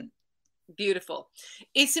resonant. Beautiful.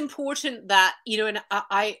 It's important that, you know, and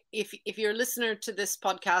if you're a listener to this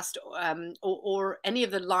podcast, or any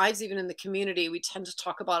of the lives, even in the community, we tend to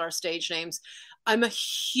talk about our stage names. I'm a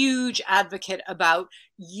huge advocate about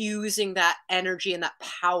using that energy and that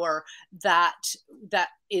power that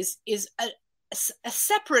is a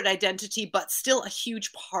separate identity, but still a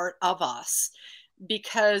huge part of us.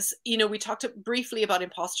 Because, you know, we talked briefly about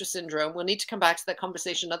imposter syndrome. We'll need to come back to that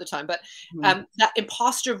conversation another time. But that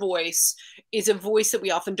imposter voice is a voice that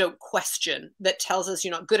we often don't question, that tells us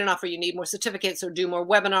you're not good enough, or you need more certificates, or do more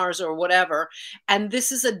webinars, or whatever. And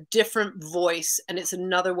this is a different voice, and it's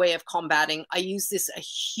another way of combating. I use this a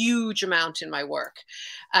huge amount in my work.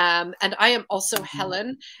 And I am also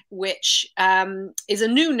Helen, which is a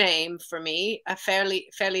new name for me, a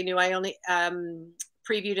fairly new. I only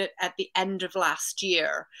previewed it at the end of last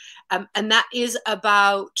year, and that is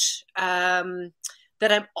about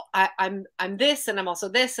that I'm this, and I'm also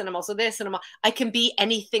this, and I'm also this, and I can be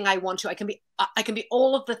anything I want to. I can be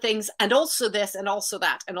all of the things, and also this, and also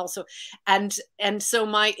that, and also and so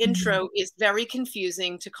my intro is very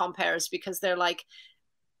confusing to compares, because they're like,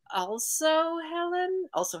 also Helen,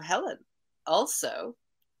 also Helen, also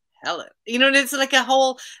Helen. You know, and it's like a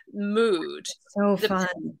whole mood. So fun.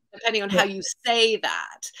 Depending on how you say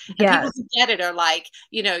that. And people who get it are like,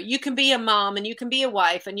 you know, you can be a mom, and you can be a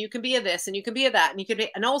wife, and you can be a this, and you can be a that, and you can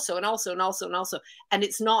be, and also, and also, and also, and also. And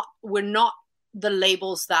it's not, we're not the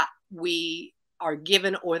labels that we are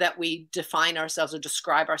given, or that we define ourselves or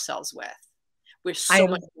describe ourselves with. We're so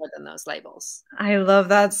much more than those labels. I love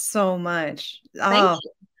that so much. Thank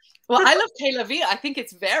you. Well, I love Cayla Via. I think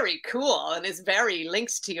it's very cool, and it's very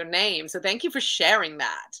linked to your name. So thank you for sharing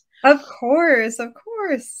that. Of course, of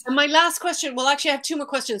course. And my last question, well, actually I have two more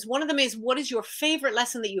questions. One of them is, what is your favorite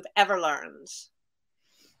lesson that you've ever learned?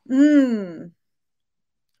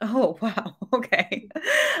 Oh, wow. Okay.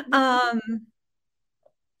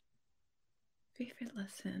 Favorite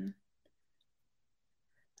lesson.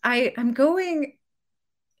 I'm going,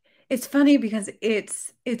 it's funny because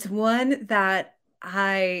it's one that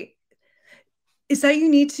is that you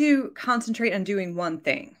need to concentrate on doing one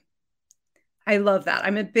thing. I love that.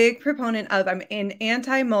 I'm a big proponent of, I'm an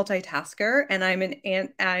anti-multitasker, and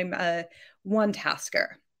I'm a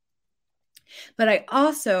one-tasker. But I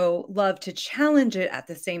also love to challenge it at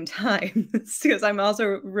the same time, because I'm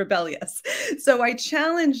also rebellious. So I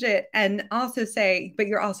challenge it and also say, but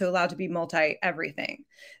you're also allowed to be multi-everything.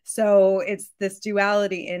 So it's this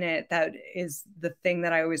duality in it that is the thing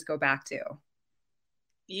that I always go back to.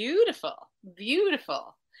 Beautiful.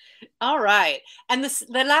 Beautiful. All right. And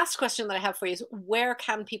the last question that I have for you is, where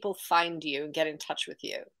can people find you and get in touch with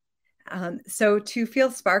you? So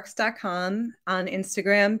tofeelsparks.com, on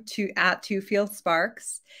Instagram at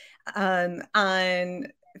tofeelsparks. On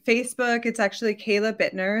Facebook, it's actually Cayla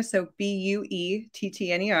Buettner, so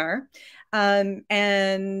Buettner.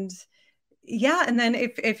 And yeah, and then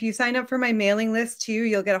if you sign up for my mailing list too,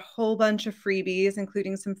 you'll get a whole bunch of freebies,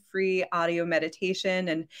 including some free audio meditation.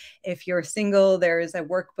 And if you're single, there's a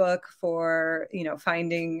workbook for, you know,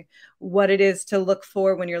 finding what it is to look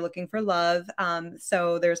for when you're looking for love.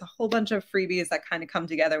 So there's a whole bunch of freebies that kind of come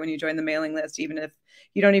together when you join the mailing list, even if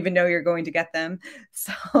you don't even know you're going to get them.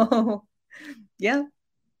 So yeah.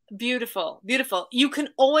 Beautiful. Beautiful. You can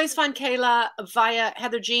always find Cayla via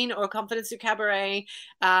Heather Jean or Confidence Through Cabaret.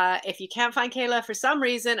 If you can't find Cayla for some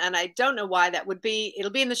reason, and I don't know why that would be,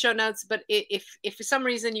 it'll be in the show notes. But if for some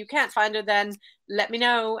reason you can't find her, then let me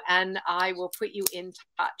know and I will put you in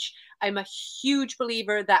touch. I'm a huge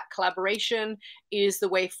believer that collaboration is the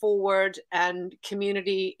way forward, and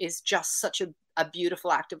community is just such a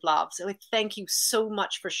beautiful act of love. So thank you so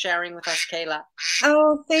much for sharing with us, Cayla.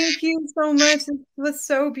 Oh, thank you so much. It was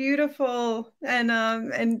so beautiful.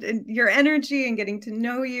 And your energy and getting to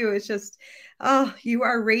know you is just, oh, you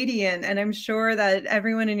are radiant. And I'm sure that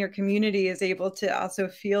everyone in your community is able to also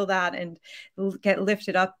feel that and get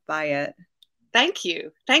lifted up by it. Thank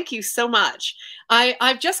you. Thank you so much.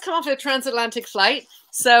 I've just come off a transatlantic flight,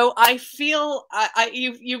 so I feel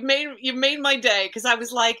you've made my day, because I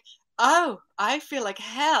was like, oh, I feel like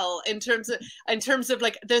hell in terms of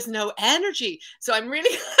like, there's no energy. So I'm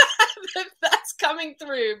really glad that's coming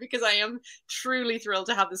through, because I am truly thrilled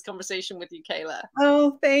to have this conversation with you, Cayla.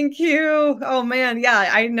 Oh, thank you. Oh man. Yeah,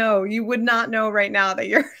 I know you would not know right now that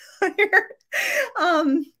you're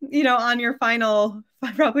you know, on your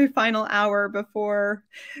probably final hour before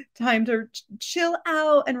time to chill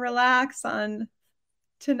out and relax on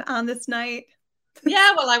this night.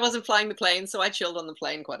 Yeah, well, I wasn't flying the plane, so I chilled on the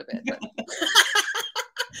plane quite a bit.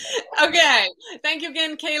 But Okay. Thank you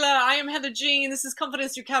again, Cayla. I am Heather Jean. This is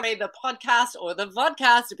Confidence Through Cabaret, the podcast or the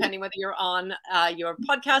vodcast, depending whether you're on your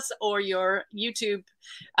podcast or your YouTube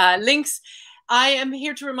links. I am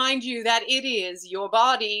here to remind you that it is your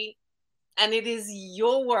body and it is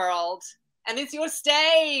your world and it's your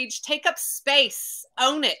stage. Take up space.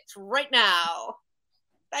 Own it right now.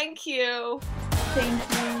 Thank you.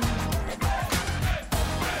 Thank you.